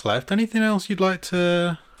couple minutes left. Anything else you'd like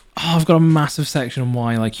to... Oh, I've got a massive section on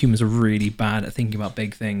why humans are really bad at thinking about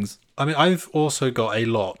big things. I mean, I've also got a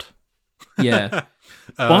lot. Yeah.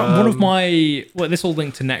 One of my... Well, this will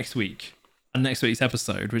link to next week. And next week's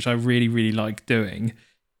episode, which I really, really like doing,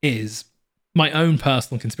 is my own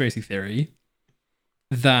personal conspiracy theory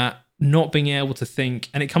that not being able to think,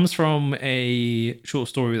 and it comes from a short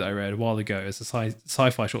story that I read a while ago. It's a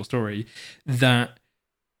sci-fi short story that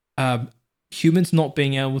humans not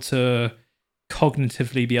being able to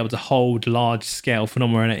cognitively be able to hold large-scale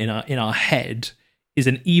phenomena in our head is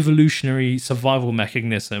an evolutionary survival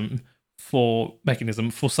mechanism for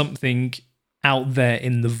something out there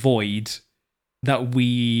in the void that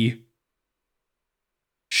we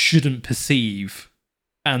shouldn't perceive.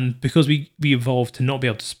 And because we evolved to not be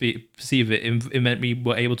able to perceive it, it meant we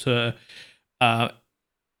were able to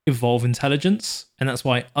evolve intelligence, and that's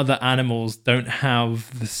why other animals don't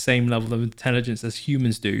have the same level of intelligence as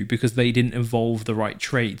humans do, because they didn't evolve the right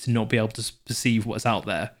trait to not be able to perceive what's out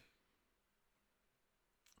there.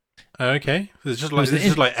 Okay, this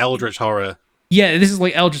is like Eldritch horror. Yeah, this is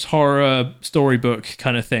like Eldritch horror storybook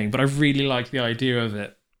kind of thing, but I really like the idea of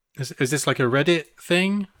it. Is this like a Reddit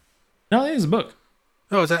thing? No, it is a book.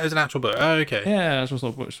 Oh, is an actual book? Oh, okay. Yeah, that's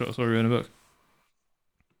what story in a book.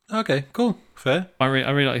 Okay, cool, fair. I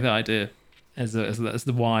really like that idea as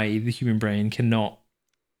the why the human brain cannot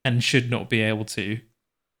and should not be able to.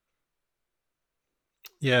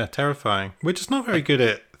 Yeah, terrifying. We're just not very good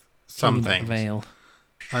at some things. Veil.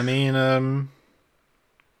 I mean, I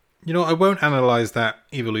won't analyze that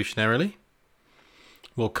evolutionarily.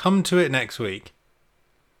 We'll come to it next week.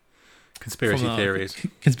 Conspiracy theories.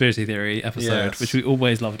 Conspiracy theory episode, yes. Which we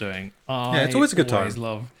always love doing. Yeah, it's always a good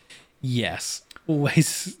time. Yes,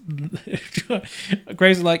 always.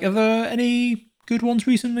 Grace is like, are there any good ones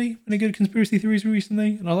recently? Any good conspiracy theories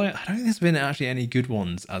recently? And I was like, I don't think there's been actually any good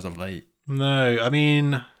ones as of late. No, I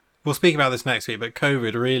mean, we'll speak about this next week, but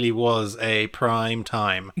COVID really was a prime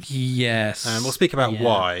time. Yes. And we'll speak about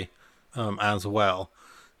why as well.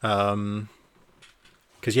 Because,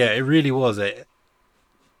 it really was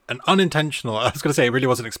an unintentional, I was going to say it really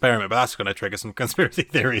was an experiment, but that's going to trigger some conspiracy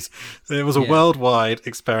theories. It was a worldwide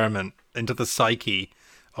experiment into the psyche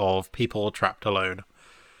of people trapped alone.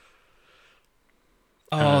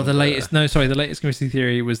 Oh, the latest conspiracy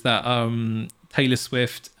theory was that Taylor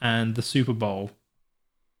Swift and the Super Bowl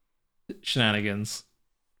shenanigans.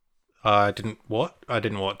 I didn't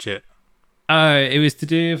watch it. Oh, it was to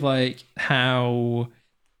do with like how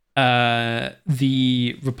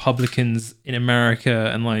the Republicans in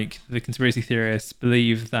America and like the conspiracy theorists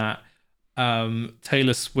believe that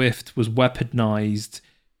Taylor Swift was weaponized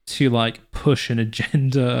to like push an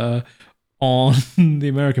agenda on the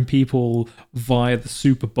American people via the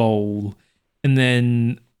Super Bowl, and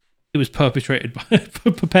then it was perpetuated by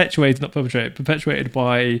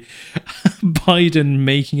Biden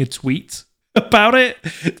making a tweet about it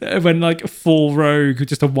when like a full rogue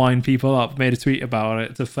just to wind people up made a tweet about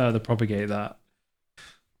it to further propagate that.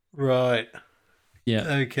 Right. Yeah.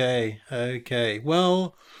 Okay.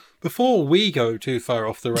 Well, before we go too far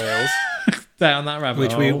off the rails, down that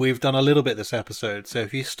rabbit hole, we've done a little bit this episode, so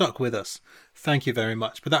if you stuck with us, thank you very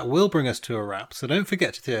much. But that will bring us to a wrap, so don't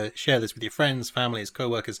forget to share this with your friends, families,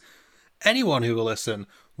 co-workers, anyone who will listen.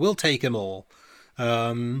 We'll take them all.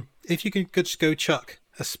 If you could just go chuck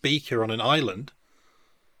a speaker on an island,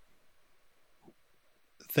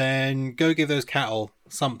 then go give those cattle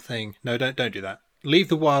something. No, don't do that. Leave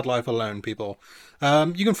the wildlife alone, people.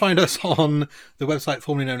 You can find us on the website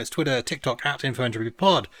formerly known as Twitter, TikTok at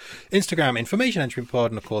InfoEntropyPod, Instagram InformationEntropyPod,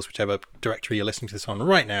 and of course whichever directory you're listening to this on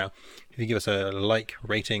right now. If you give us a like,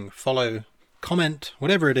 rating, follow, comment,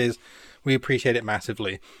 whatever it is, we appreciate it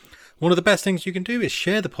massively. One of the best things you can do is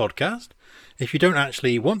share the podcast. If you don't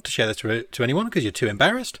actually want to share this to anyone because you're too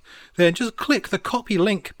embarrassed, then just click the copy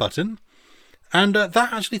link button, and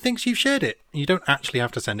that actually thinks you've shared it. You don't actually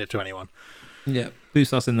have to send it to anyone. Yeah,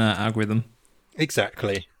 boost us in that algorithm.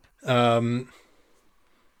 Exactly. And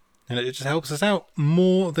it just helps us out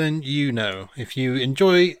more than you know. If you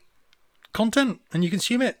enjoy content and you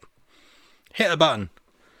consume it, hit a button.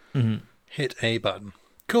 Mm-hmm. Hit a button.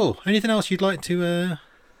 Cool. Anything else you'd like to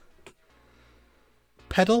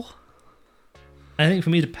pedal? I think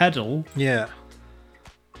for me to pedal, yeah.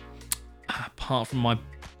 Apart from my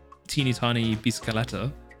teeny tiny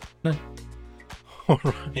bicicletta, no. All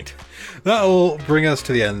right. That'll bring us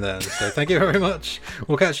to the end then. So thank you very much.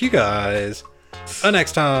 We'll catch you guys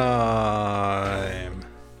next time.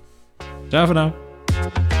 Ciao for now.